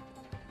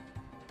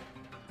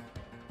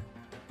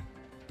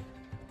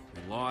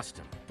 We lost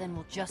him. Then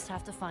we'll just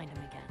have to find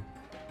him again.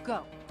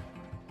 Go.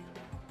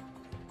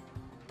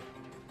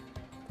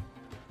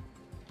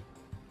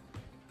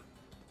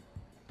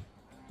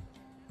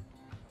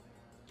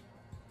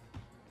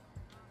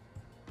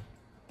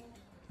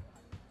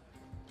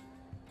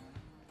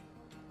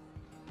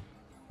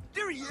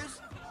 There he is!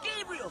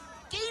 Gabriel!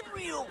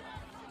 Gabriel!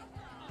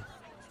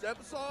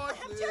 Step aside, I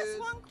have please. just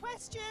one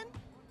question.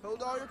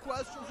 Hold all your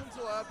questions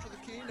until after the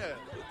keynote.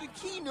 The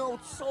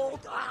keynote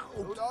sold out.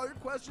 Hold all your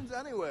questions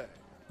anyway.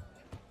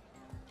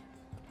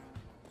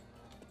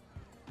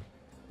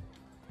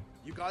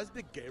 You guys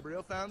big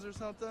Gabriel fans or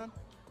something?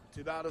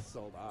 Too bad it's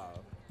sold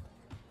out.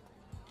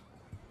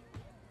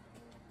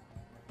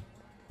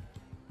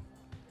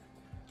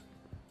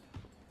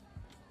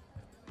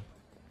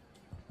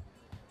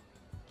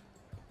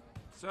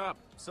 Sup?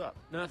 Sup?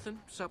 Nothing?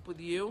 Sup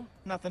with you?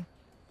 Nothing.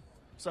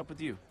 Sup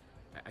with you?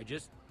 I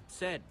just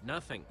said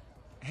nothing.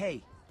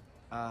 Hey,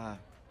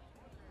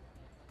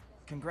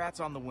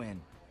 congrats on the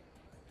win.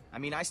 I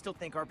mean, I still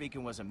think our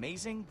beacon was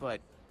amazing, but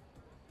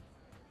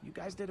you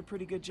guys did a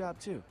pretty good job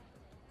too.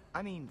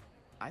 I mean,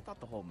 I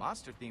thought the whole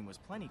monster theme was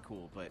plenty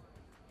cool, but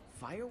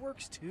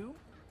fireworks too?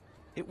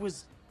 It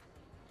was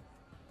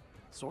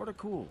sorta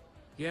cool.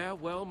 Yeah,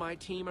 well, my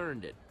team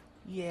earned it.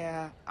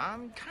 Yeah,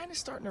 I'm kinda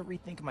starting to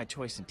rethink my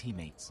choice in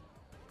teammates.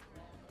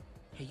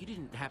 Hey, you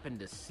didn't happen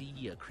to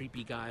see a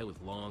creepy guy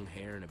with long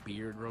hair and a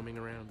beard roaming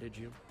around, did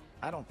you?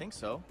 I don't think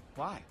so.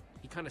 Why?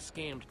 He kinda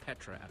scammed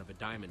Petra out of a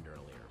diamond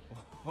earlier.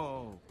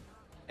 Oh,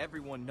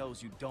 everyone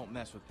knows you don't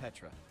mess with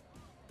Petra.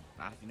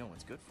 Not if you know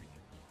what's good for you.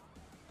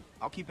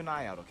 I'll keep an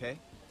eye out, okay?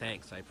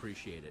 Thanks, I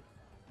appreciate it.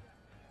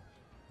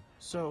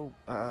 So,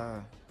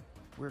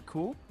 we're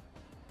cool?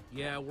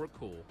 Yeah, we're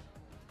cool.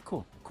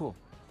 Cool, cool.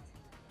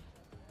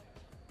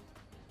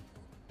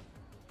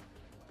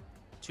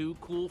 Too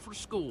cool for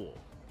school.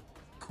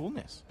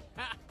 coolness.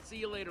 Ha! See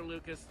you later,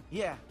 Lucas.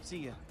 Yeah, see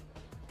ya.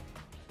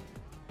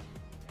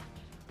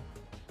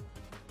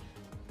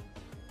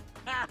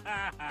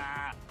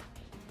 Ha!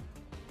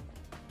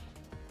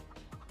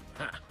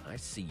 I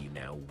see you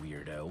now,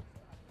 weirdo.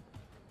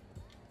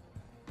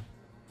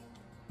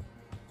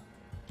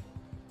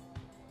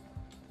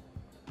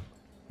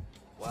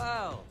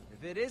 Well,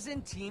 if it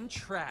isn't Team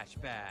Trash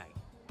Bag.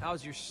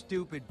 How's your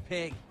stupid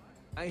pig?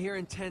 I hear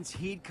intense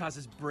heat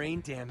causes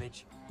brain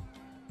damage.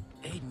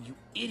 Aiden, you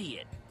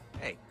idiot.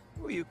 Hey,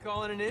 who are you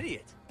calling an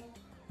idiot?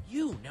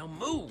 You, now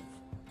move.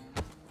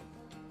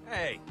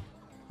 Hey.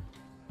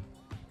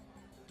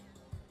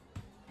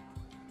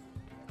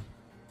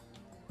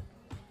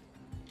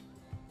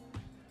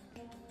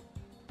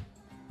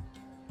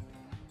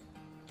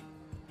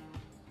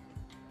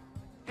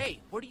 Hey,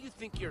 what do you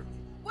think you're...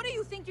 What do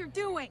you think you're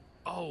doing?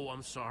 Oh,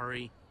 I'm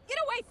sorry. Get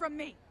away from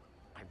me!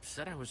 I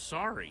said I was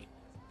sorry.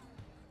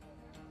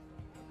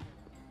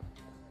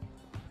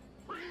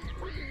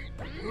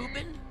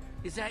 Reuben?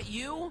 Is that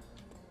you?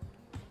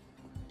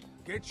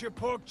 Get your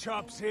pork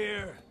chops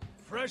here,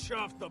 fresh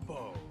off the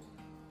bone.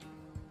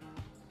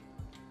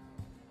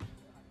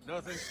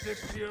 Nothing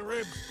sticks to your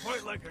ribs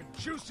quite like a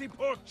juicy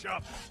pork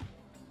chop.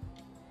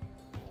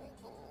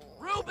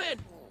 Reuben!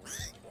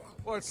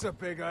 What's the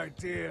big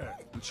idea?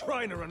 I'm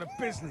trying to run a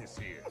business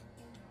here.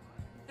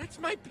 That's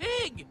my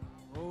pig!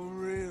 Oh,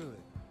 really?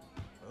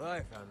 Well,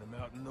 I found him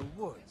out in the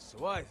woods,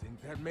 so I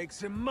think that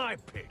makes him my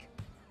pig.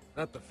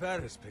 Not the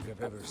fattest pig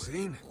I've ever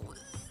seen.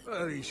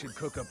 But he should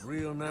cook up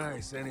real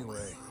nice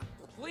anyway.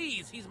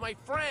 Please, he's my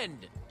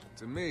friend.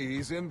 To me,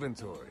 he's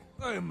inventory.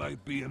 I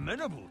might be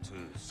amenable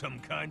to some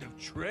kind of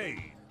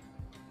trade.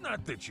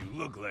 Not that you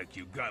look like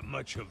you got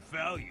much of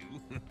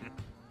value.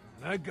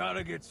 I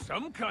gotta get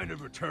some kind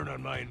of return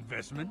on my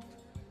investment.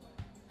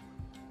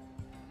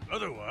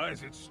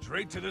 Otherwise, it's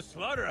straight to the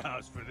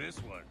slaughterhouse for this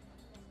one.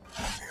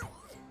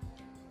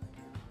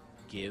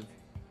 Give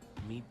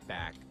me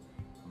back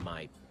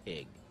my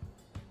pig.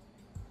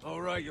 All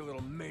right, you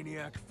little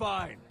maniac.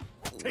 Fine.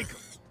 Take him.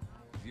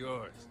 It's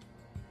yours.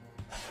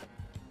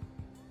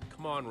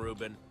 Come on,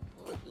 Reuben.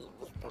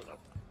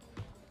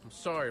 I'm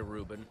sorry,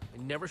 Reuben. I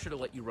never should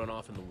have let you run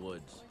off in the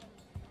woods.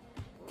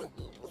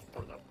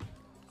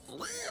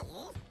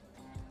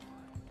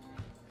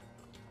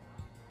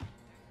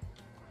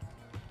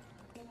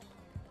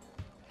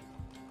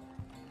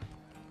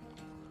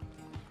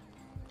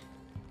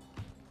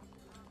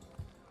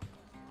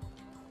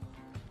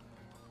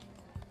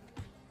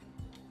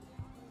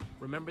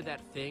 Remember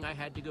that thing I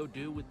had to go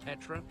do with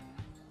Petra?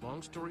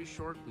 Long story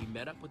short, we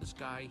met up with this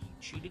guy, he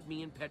cheated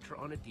me and Petra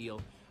on a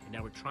deal, and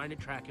now we're trying to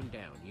track him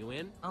down. You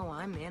in? Oh,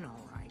 I'm in,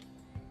 all right.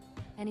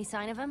 Any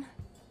sign of him?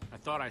 I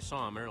thought I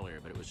saw him earlier,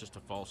 but it was just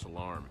a false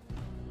alarm.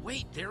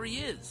 Wait, there he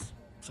is!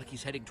 Looks like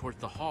he's heading towards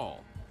the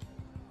hall.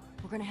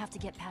 We're gonna have to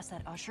get past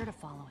that usher to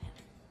follow him.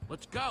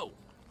 Let's go!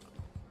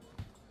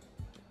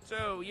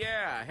 So,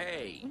 yeah,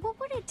 hey. What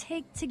would it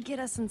take to get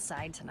us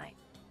inside tonight?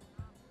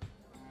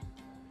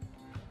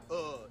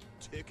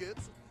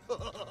 Tickets? That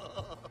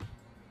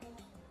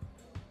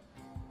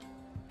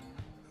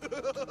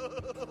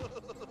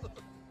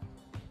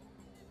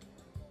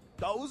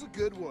was a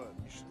good one.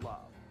 You should laugh.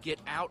 Get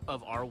out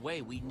of our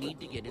way. We need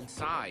to get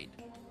inside.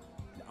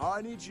 Now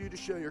I need you to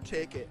show your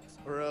tickets,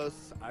 or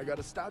else I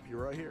gotta stop you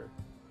right here.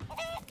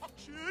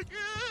 Chicken!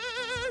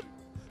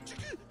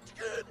 Chicken!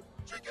 Chicken!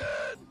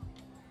 Chicken!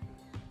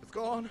 It's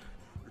gone.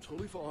 You're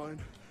totally fine.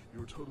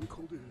 You're totally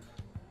cool, dude.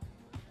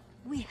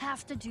 We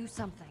have to do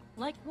something.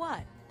 Like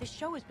what? This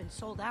show has been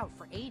sold out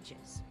for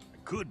ages. I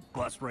could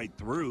bust right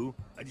through.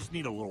 I just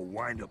need a little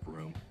wind-up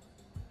room.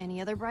 Any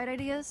other bright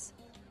ideas?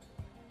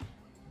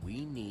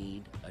 We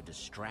need a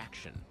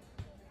distraction.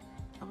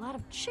 A lot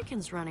of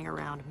chickens running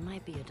around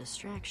might be a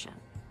distraction.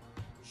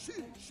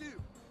 Shoot!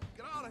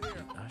 Get out of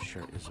here!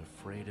 Usher is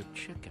afraid of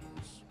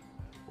chickens.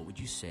 What would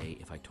you say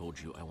if I told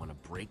you I want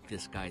to break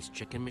this guy's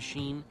chicken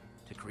machine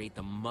to create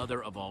the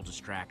mother of all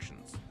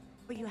distractions?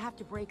 But you have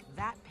to break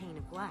that pane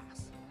of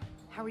glass.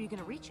 How are you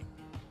gonna reach it?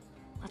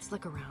 Let's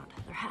look around.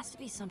 There has to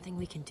be something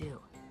we can do.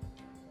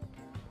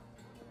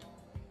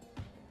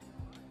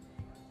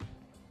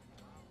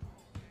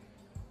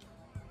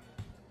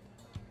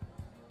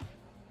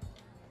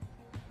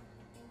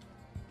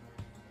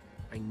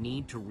 I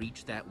need to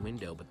reach that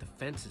window, but the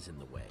fence is in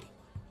the way.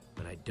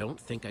 And I don't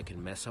think I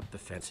can mess up the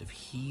fence if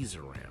he's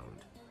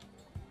around.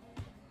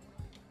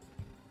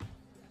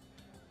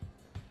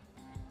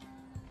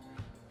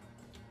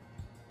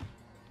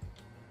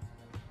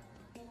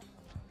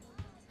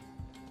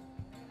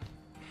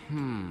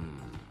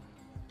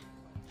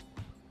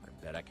 I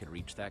bet I could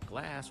reach that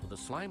glass with a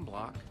slime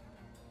block.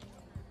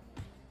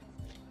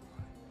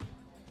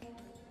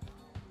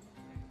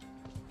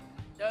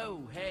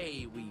 Oh,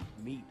 hey, we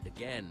meet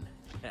again.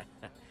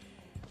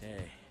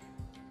 Hey.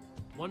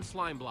 One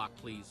slime block,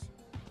 please.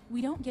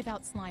 We don't give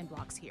out slime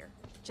blocks here,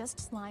 just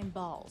slime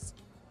balls.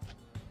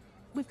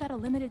 We've got a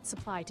limited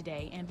supply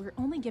today, and we're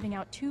only giving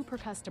out 2 per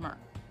customer.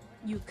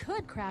 You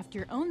could craft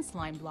your own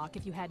slime block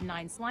if you had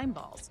 9 slime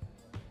balls.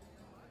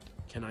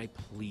 Can I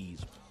please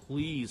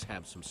please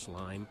have some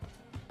slime?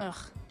 Ugh,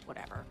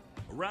 whatever.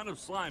 A round of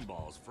slime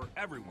balls for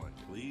everyone,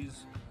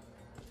 please.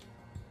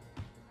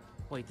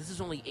 Wait, this is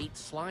only 8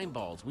 slime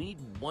balls. We need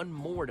one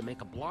more to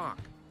make a block.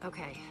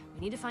 Okay,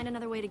 we need to find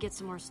another way to get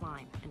some more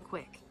slime, and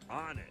quick.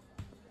 On it.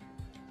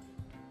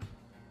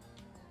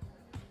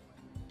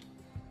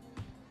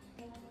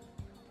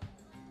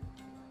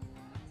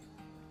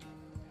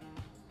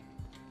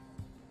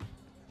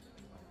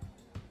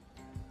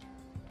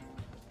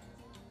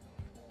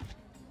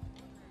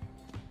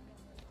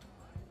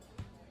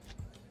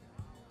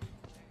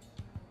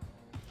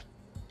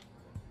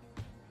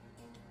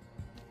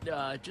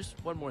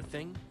 Just one more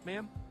thing,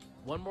 ma'am.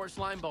 One more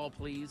slime ball,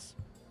 please.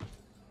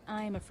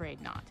 I'm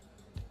afraid not.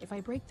 If I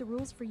break the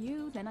rules for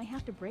you, then I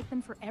have to break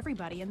them for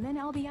everybody, and then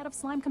I'll be out of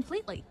slime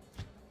completely.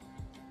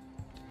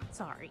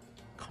 Sorry.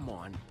 Come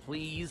on,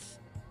 please.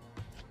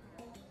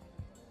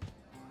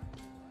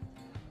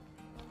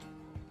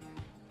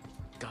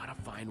 Gotta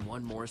find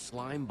one more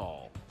slime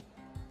ball.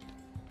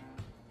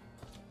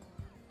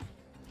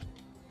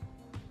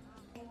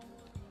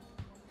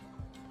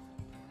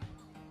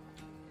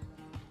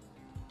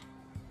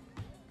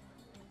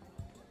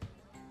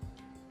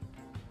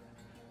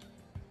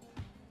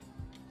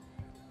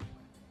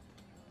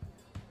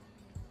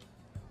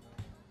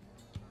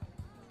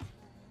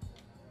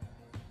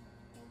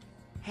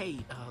 Hey,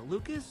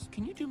 Lucas,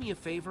 can you do me a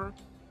favor?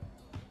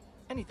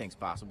 Anything's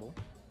possible.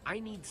 I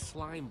need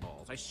slime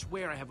balls. I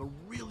swear I have a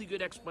really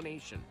good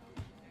explanation.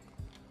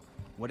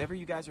 Whatever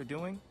you guys are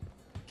doing,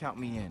 count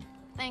me in.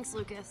 Thanks,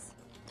 Lucas.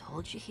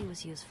 Told you he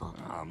was useful.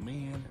 Oh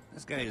man,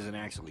 this guy isn't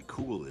actually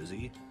cool, is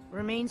he?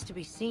 Remains to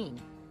be seen.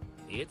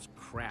 It's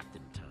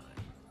crafting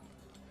time.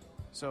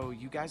 So,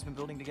 you guys been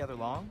building together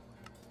long?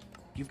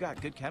 You've got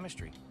good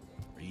chemistry.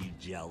 Are you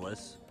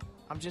jealous?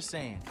 I'm just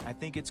saying, I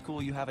think it's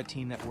cool you have a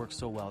team that works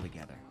so well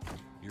together.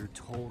 You're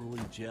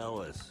totally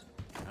jealous.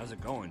 How's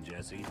it going,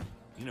 Jesse?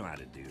 You know how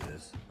to do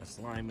this. A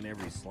slime in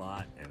every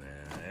slot and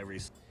every...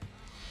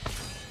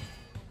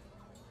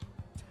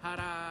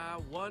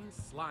 Ta-da! One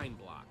slime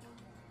block.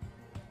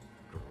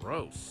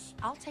 Gross.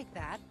 I'll take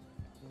that.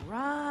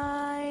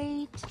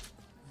 Right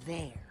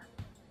there.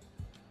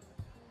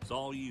 It's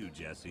all you,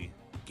 Jesse.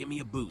 Give me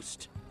a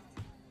boost.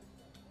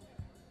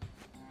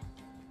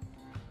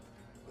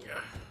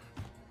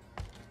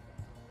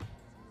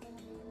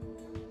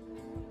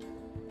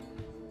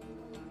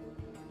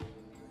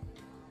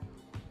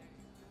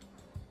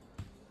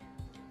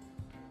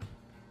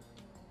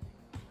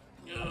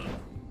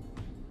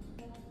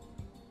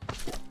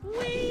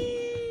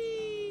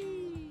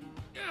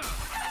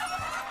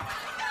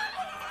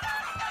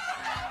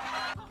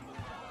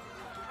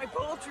 My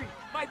poultry!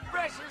 My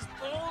precious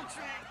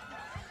poultry!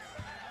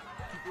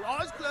 Keep your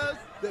eyes closed.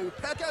 They will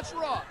peck at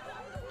your eye.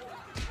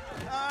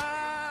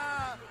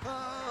 Ah!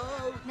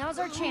 Oh! Now's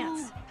our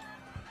chance.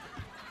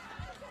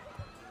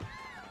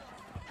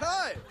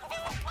 Hey!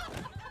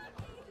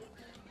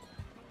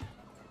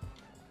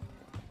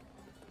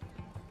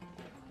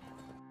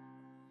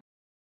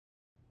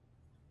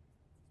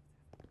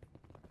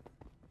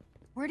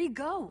 Where'd he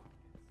go?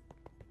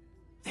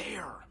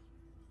 There!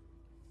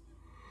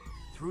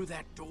 Through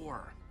that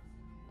door.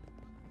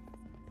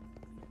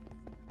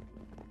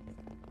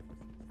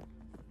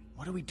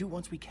 What do we do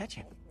once we catch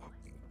him?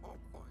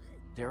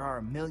 There are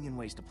a million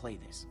ways to play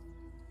this.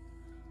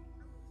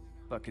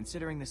 But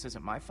considering this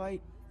isn't my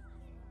fight,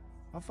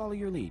 I'll follow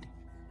your lead.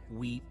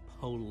 We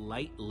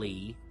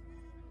politely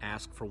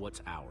ask for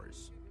what's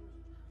ours.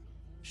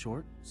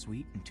 Short,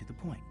 sweet, and to the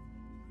point.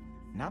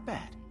 Not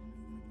bad.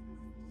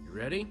 You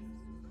ready?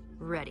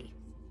 Ready.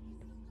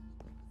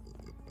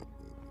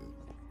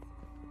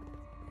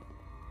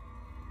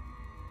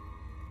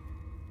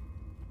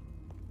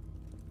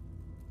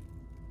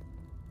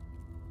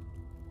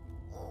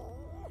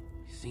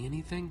 See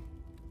anything?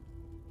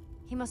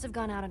 He must have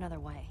gone out another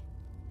way.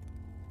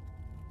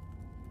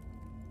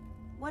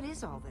 What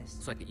is all this?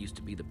 Looks like it used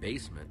to be the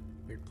basement.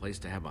 Weird place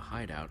to have a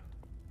hideout.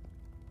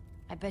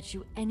 I bet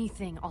you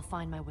anything I'll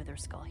find my wither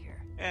skull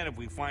here. And if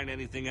we find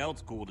anything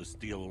else cool to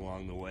steal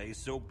along the way,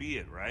 so be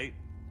it, right?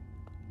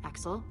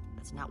 Axel,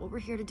 that's not what we're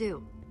here to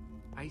do.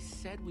 I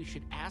said we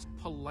should ask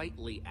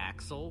politely,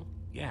 Axel.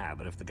 Yeah,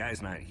 but if the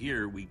guy's not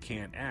here, we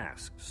can't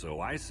ask.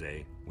 So I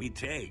say, we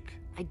take.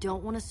 I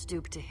don't want to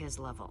stoop to his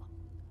level.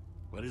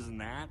 But isn't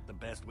that the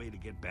best way to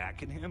get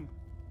back at him?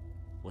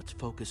 Let's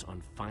focus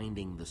on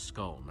finding the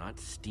skull, not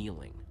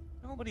stealing.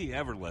 Nobody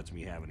ever lets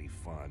me have any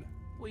fun.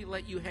 We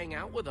let you hang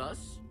out with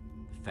us.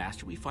 The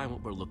faster we find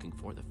what we're looking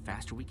for, the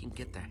faster we can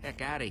get the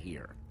heck out of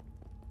here.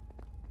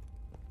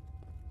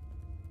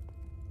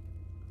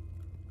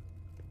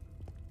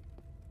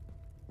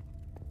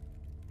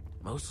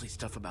 Mostly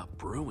stuff about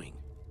brewing.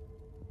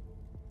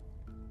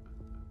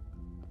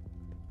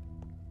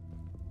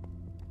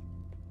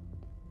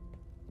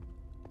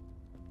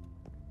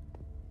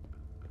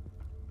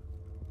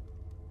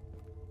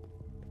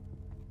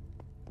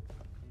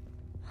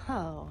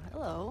 Oh,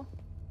 hello.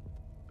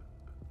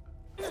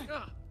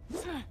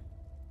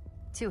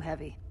 Too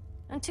heavy.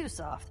 And too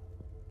soft.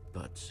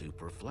 But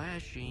super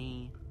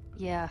flashy.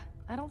 Yeah,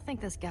 I don't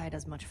think this guy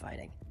does much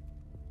fighting.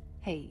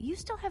 Hey, you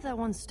still have that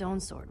one stone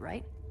sword,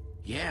 right?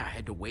 Yeah, I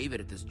had to wave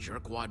it at this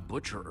jerkwad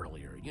butcher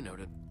earlier, you know,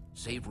 to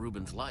save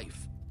Ruben's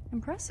life.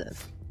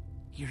 Impressive.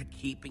 You're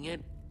keeping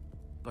it?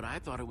 But I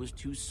thought it was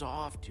too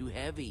soft, too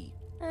heavy.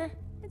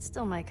 It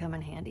still might come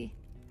in handy.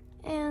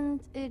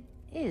 And it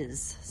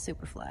is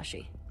super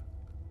flashy.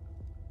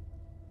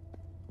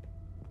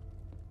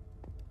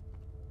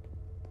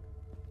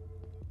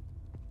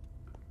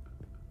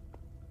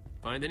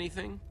 Find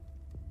anything?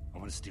 I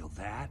want to steal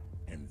that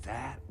and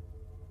that.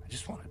 I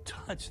just want to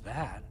touch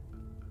that.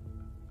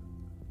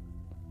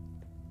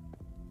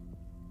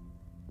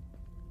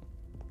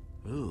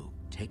 Ooh,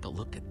 take a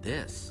look at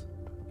this.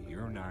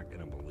 You're not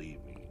gonna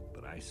believe me,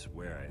 but I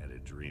swear I had a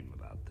dream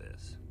about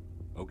this.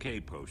 Okay,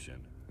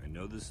 Potion, I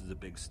know this is a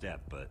big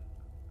step, but...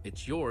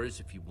 It's yours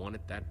if you want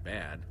it that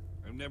bad.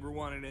 I've never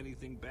wanted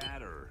anything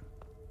badder.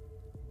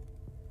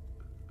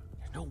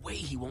 There's no way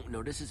he won't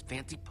notice his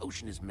fancy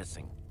potion is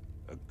missing.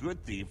 A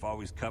good thief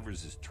always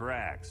covers his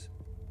tracks.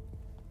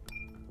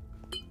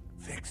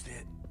 Fixed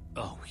it.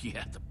 Oh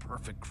yeah, the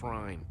perfect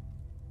crime.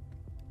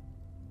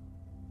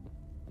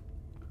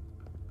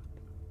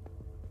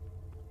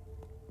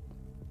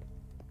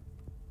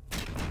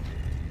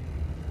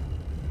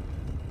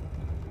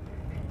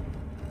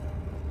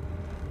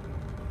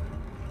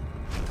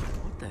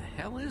 What the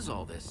hell is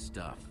all this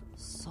stuff?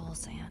 Soul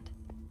sand.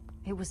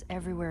 It was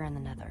everywhere in the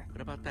Nether.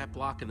 What about that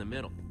block in the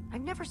middle?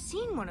 I've never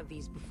seen one of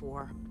these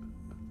before.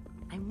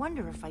 I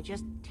wonder if I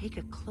just take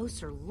a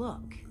closer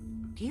look.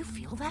 Do you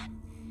feel that?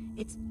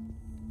 It's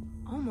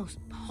almost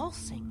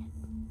pulsing.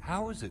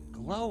 How is it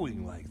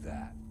glowing like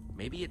that?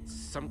 Maybe it's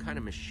some kind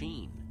of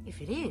machine. If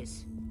it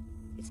is,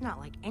 it's not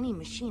like any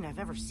machine I've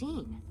ever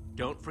seen.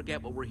 Don't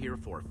forget what we're here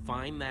for.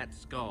 Find that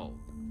skull.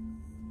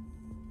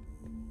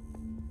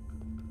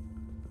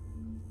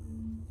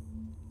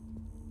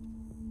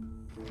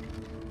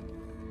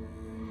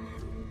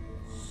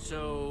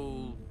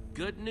 So,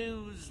 good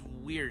news,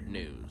 weird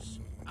news.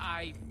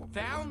 I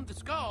found the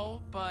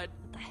skull, but...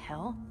 What the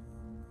hell?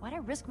 Why'd I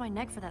risk my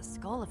neck for that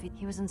skull if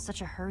he was in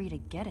such a hurry to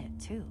get it,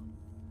 too?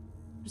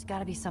 There's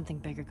gotta be something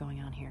bigger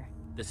going on here.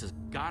 This has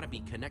gotta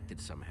be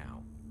connected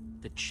somehow.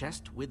 The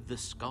chest with the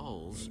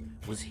skulls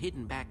was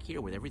hidden back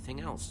here with everything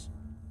else.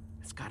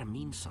 It's gotta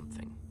mean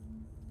something.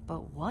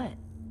 But what?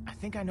 I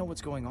think I know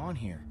what's going on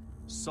here.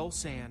 Soul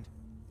sand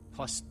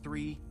plus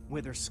 3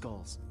 wither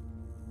skulls.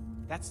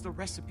 That's the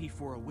recipe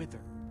for a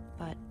wither.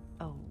 But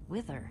a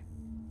wither?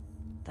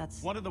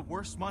 That's... one of the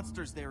worst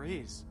monsters there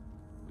is.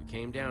 We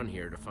came down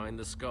here to find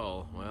the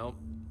skull. Well,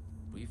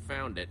 we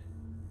found it.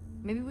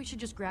 Maybe we should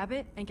just grab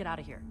it and get out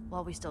of here,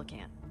 while we still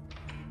can.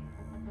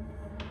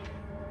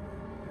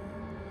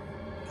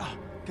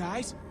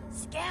 Guys?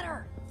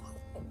 Scatter!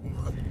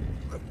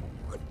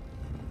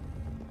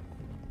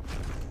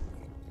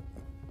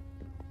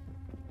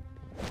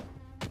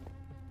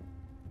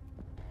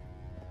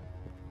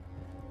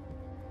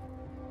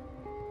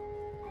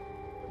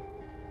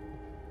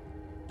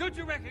 Don't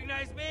you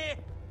recognize me?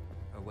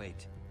 Oh,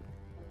 wait.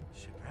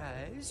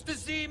 Surprised to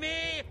see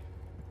me?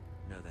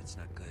 No, that's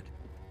not good.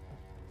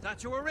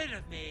 Thought you were rid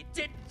of me,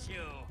 didn't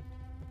you?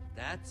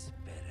 That's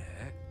better.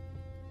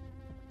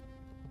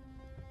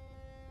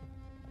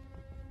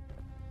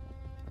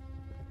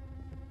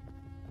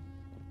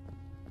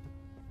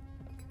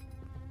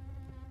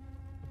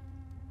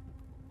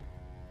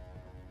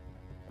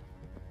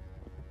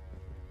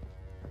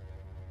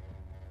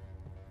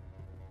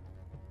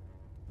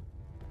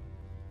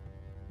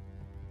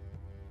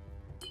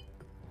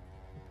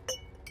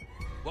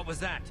 What was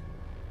that?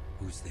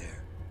 Who's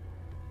there?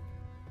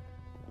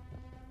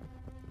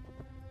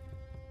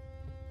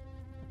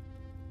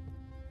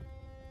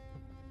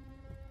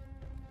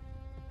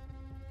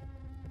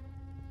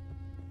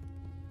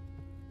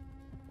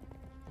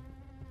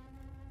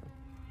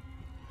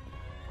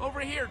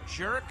 Over here,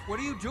 jerk! What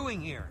are you doing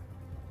here?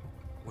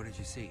 What did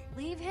you see?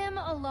 Leave him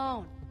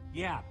alone.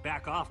 Yeah,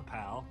 back off,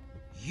 pal.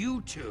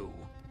 You two!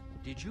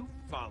 Did you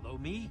follow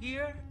me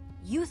here?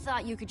 You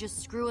thought you could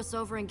just screw us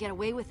over and get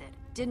away with it,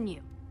 didn't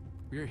you?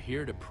 We're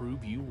here to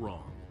prove you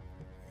wrong.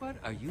 What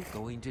are you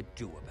going to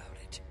do about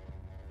it?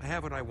 I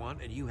have what I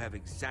want, and you have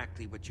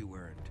exactly what you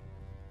earned.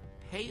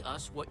 Pay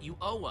us what you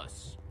owe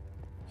us.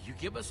 You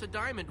give us a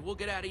diamond, we'll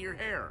get out of your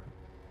hair.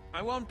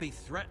 I won't be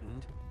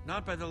threatened.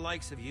 Not by the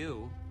likes of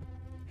you.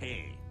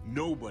 Hey,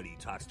 nobody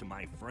talks to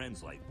my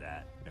friends like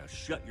that. Now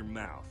shut your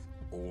mouth,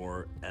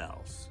 or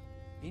else.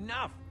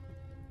 Enough!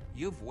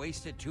 You've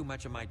wasted too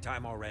much of my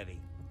time already.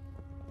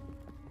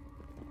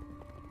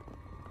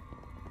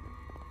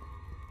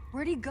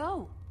 Where'd he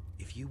go?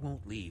 If you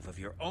won't leave of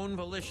your own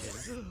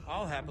volition,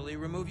 I'll happily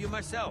remove you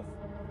myself.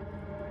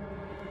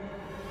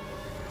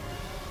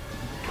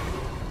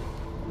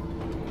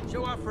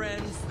 Show our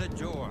friends the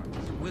door,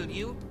 will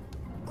you?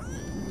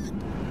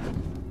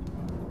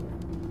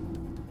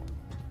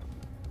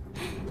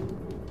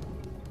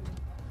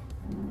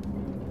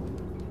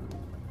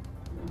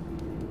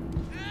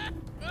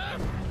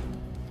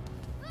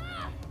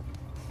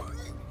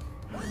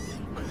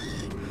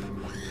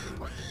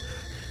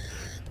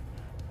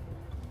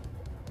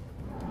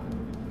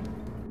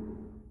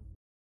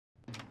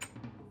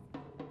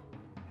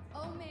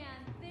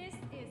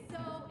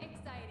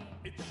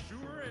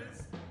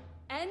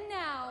 And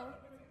now,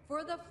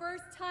 for the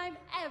first time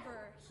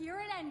ever here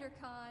at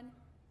EnderCon,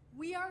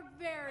 we are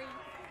very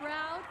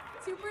proud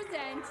to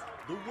present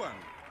the one,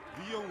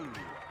 the only one,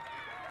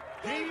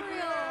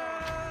 Gabriel!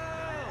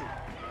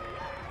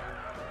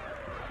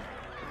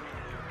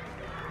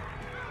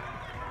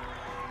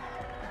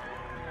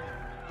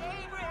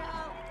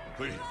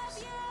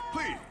 Please,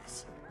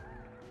 please.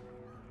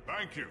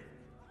 Thank you.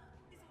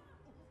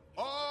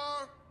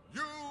 Are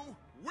you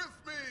with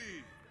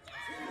me?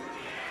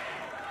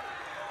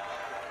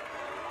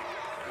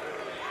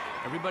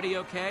 Everybody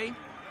okay?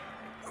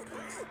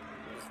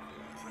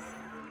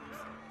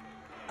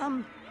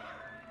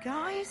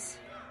 Guys?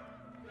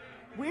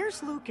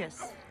 Where's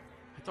Lucas?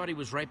 I thought he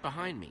was right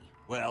behind me.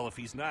 Well, if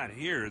he's not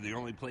here, the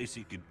only place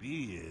he could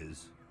be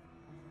is...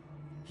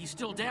 He's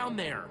still down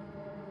there.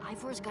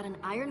 Ivor's got an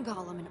iron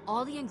golem and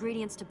all the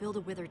ingredients to build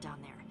a wither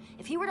down there.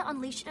 If he were to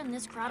unleash it on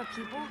this crowd of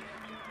people,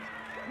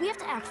 we have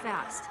to act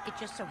fast. It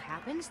just so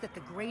happens that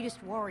the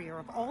greatest warrior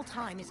of all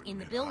time is in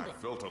the building.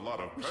 I felt a lot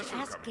of We should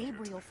pressure ask coming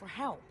Gabriel for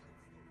help.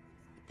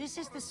 This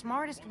is the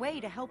smartest way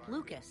to help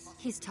Lucas.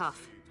 He's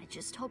tough. I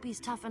just hope he's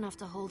tough enough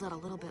to hold out a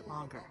little bit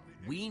longer.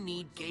 We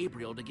need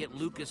Gabriel to get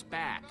Lucas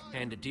back,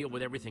 and to deal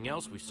with everything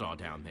else we saw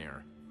down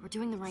there. We're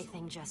doing the right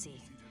thing,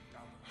 Jesse.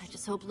 I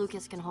just hope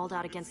Lucas can hold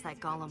out against that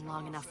golem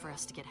long enough for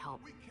us to get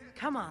help.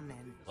 Come on,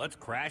 then. Let's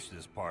crash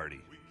this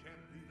party.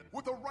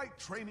 With the right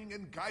training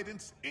and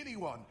guidance,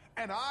 anyone,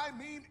 and I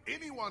mean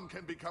anyone,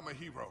 can become a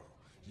hero.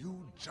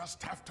 You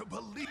just have to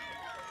believe.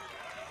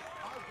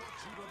 I want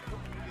you to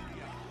look me in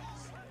the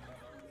eyes.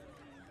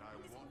 And I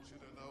want you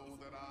to know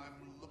that I'm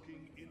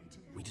looking into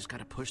you. We just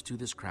gotta push through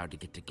this crowd to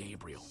get to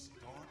Gabriel.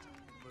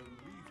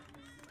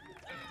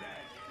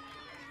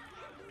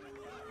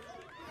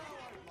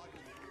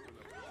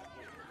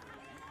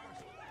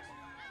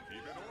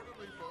 Keep it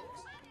orderly,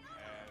 folks.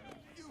 And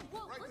you,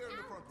 right there in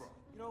the front row.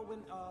 You know, when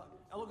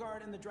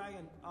Ellegaard and the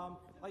dragon,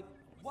 like,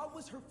 what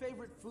was her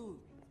favorite food?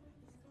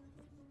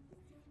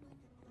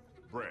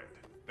 Bread.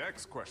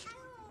 Next question.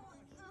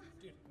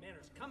 Dude,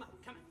 manners, come on,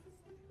 come on.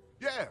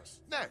 Yes,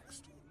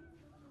 next.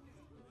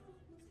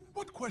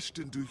 What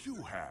question do you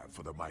have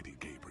for the mighty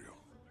Gabriel?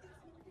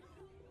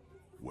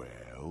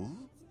 Well?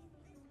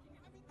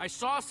 I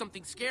saw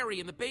something scary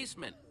in the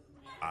basement.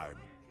 I'm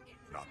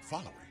not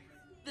following.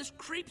 This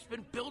creep's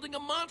been building a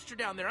monster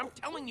down there. I'm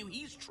telling you,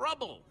 he's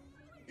trouble.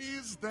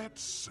 Is that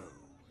so?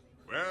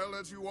 Well,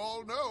 as you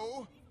all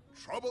know,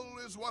 trouble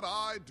is what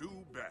I do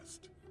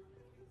best.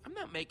 I'm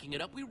not making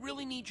it up. We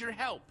really need your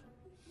help.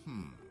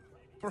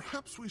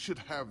 Perhaps we should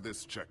have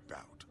this checked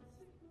out.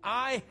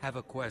 I have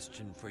a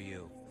question for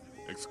you.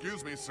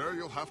 Excuse me, sir,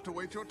 you'll have to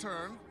wait your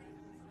turn.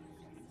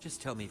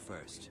 Just tell me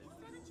first.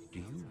 Do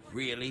you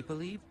really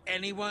believe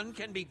anyone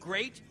can be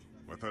great?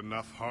 With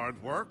enough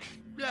hard work,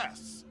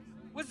 yes.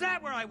 Was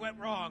that where I went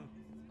wrong?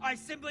 I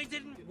simply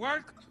didn't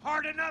work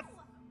hard enough?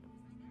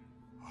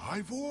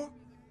 Ivor?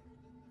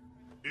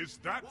 Is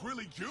that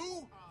really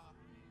you?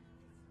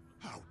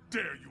 How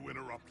dare you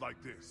interrupt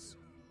like this?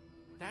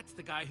 That's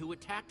the guy who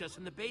attacked us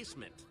in the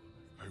basement.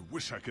 I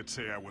wish I could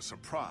say I was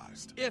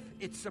surprised. If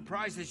it's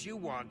surprises you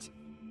want,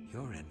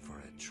 you're in for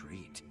a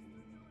treat.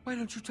 Why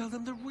don't you tell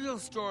them the real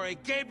story,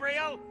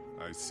 Gabriel?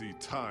 I see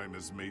time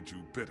has made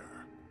you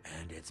bitter.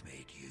 And it's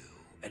made you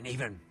an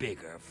even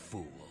bigger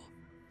fool.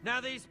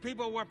 Now these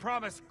people were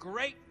promised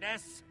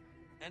greatness,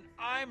 and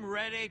I'm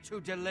ready to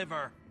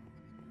deliver.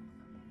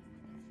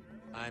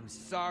 I'm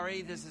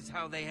sorry this is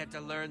how they had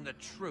to learn the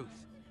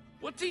truth.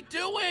 What's he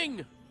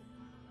doing?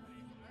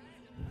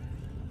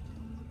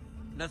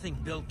 Nothing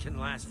built can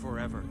last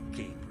forever,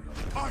 Gabriel.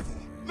 Ivor,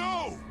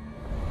 no!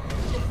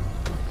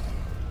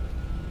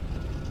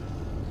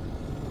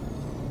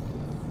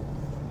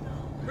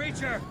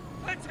 Creature,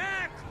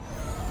 attack!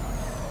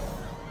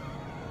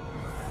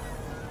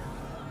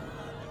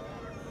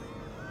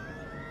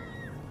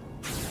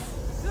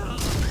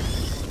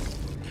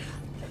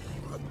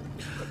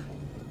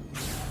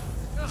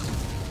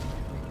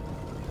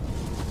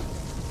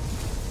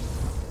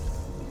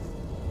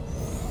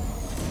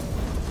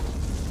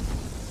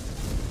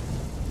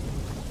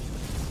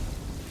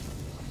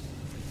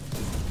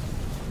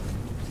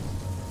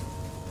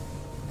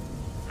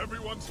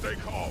 Everyone stay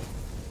calm.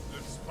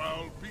 This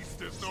foul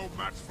beast is no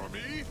match for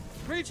me.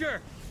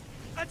 Creature,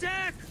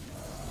 attack!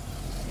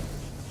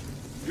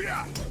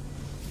 Yeah!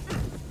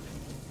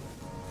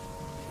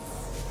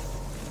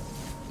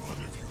 What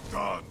have you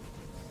done?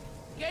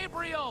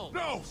 Gabriel!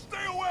 No,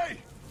 stay away!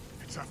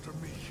 It's after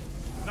me,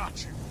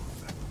 not you.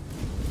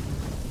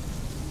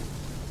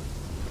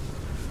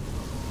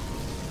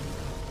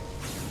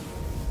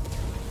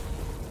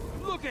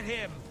 Look at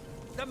him!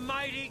 The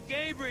mighty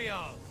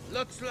Gabriel!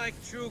 Looks like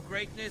true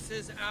greatness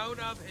is out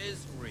of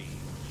his reach.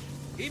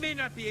 He may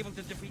not be able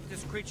to defeat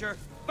this creature,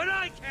 but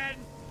I can!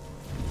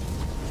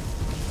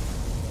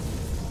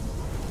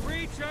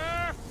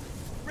 Creature,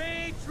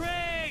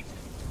 retreat!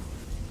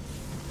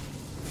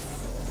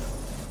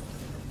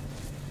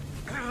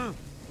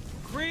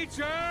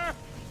 Creature,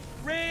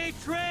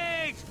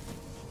 retreat!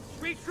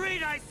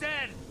 Retreat, I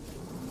said!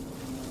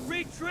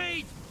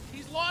 Retreat!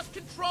 He's lost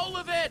control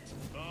of it!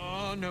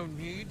 Oh, no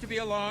need to be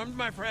alarmed,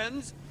 my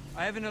friends.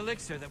 I have an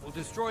elixir that will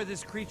destroy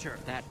this creature.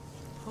 That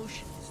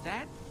potion, is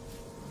that?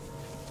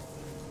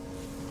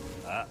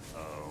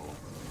 Uh-oh.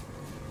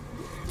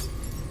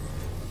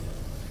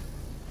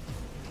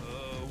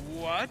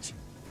 What?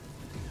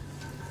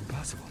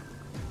 Impossible.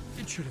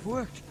 It should have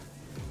worked.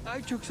 I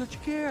took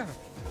such care.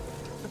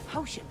 The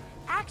potion.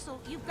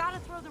 Axel, you've got to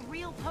throw the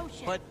real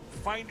potion. But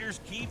finders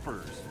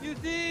keepers. You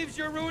thieves,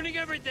 you're ruining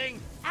everything.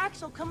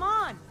 Axel, come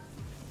on.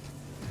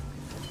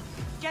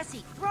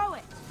 Jesse, throw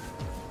it.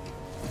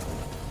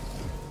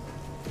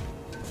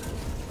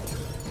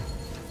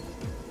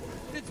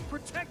 It's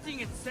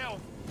protecting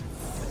itself.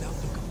 Without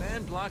the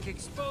command block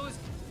exposed,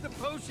 the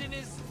potion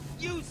is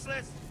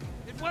useless.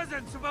 It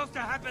wasn't supposed to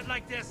happen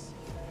like this.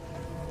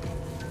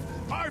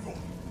 Ivor!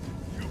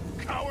 You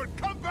coward,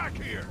 come back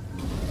here!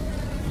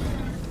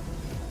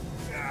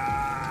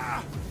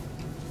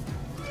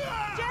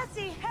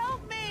 Jesse,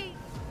 help me!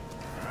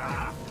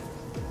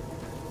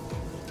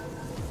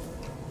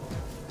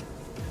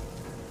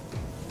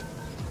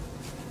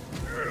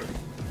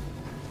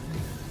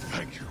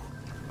 Thank you.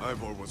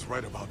 Ivor was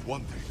right about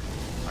one thing.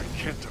 I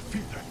can't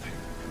defeat that thing.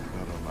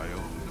 Not on my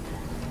own.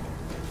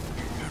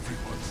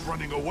 Everyone's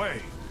running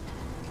away.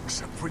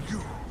 Except for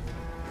you.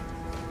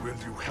 Will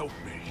you help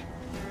me?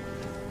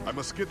 I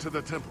must get to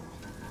the temple.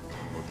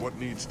 But what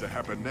needs to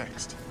happen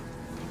next?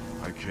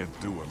 I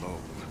can't do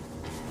alone.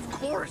 Of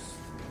course!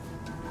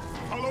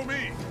 Follow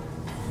me!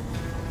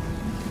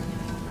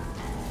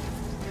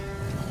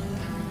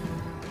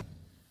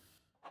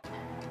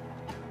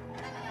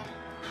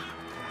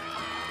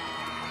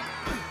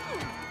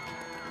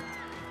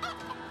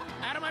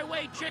 Out of my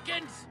way,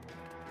 chickens!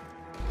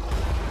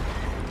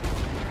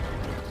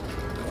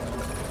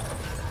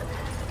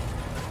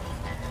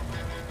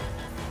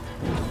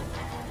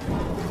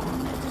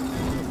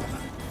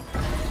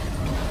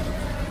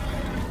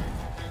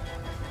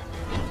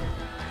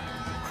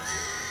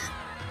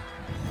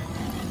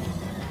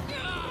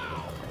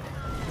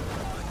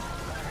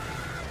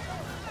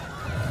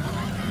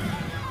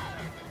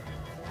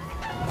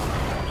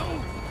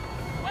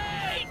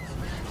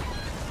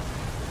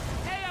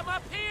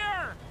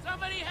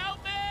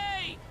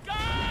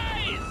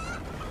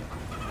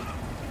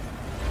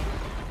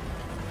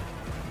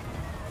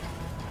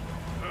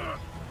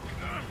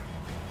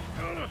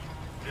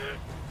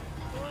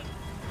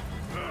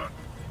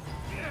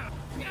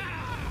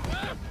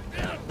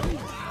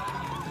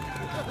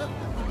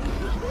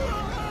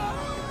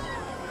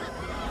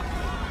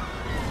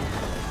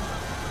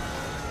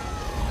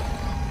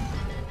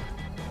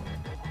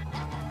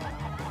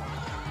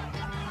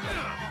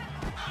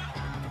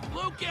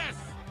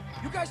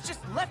 You guys just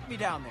left me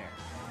down there.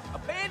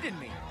 Abandoned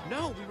me.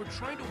 No, we were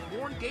trying to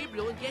warn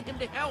Gabriel and get him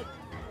to help.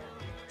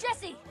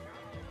 Jesse!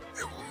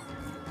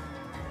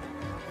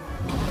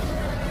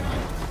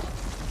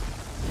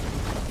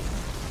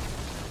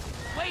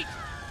 Wait!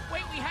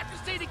 Wait, we have to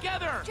stay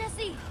together!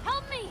 Jesse,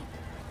 help me!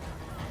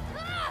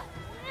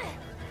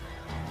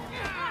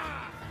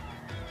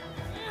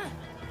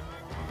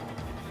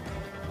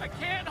 I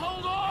can't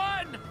hold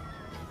on!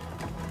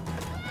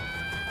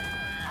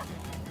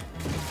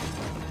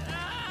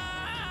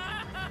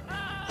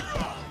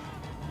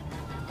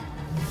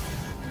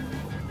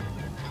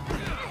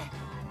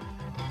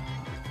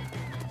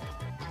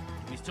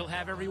 We still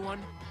have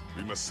everyone?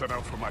 We must set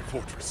out for my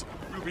fortress.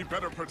 We'll be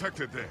better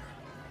protected there.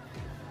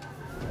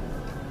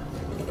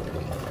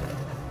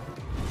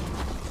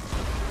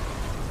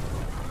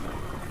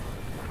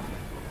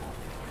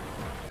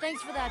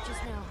 Thanks for that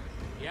just now.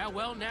 Yeah,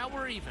 well, now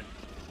we're even.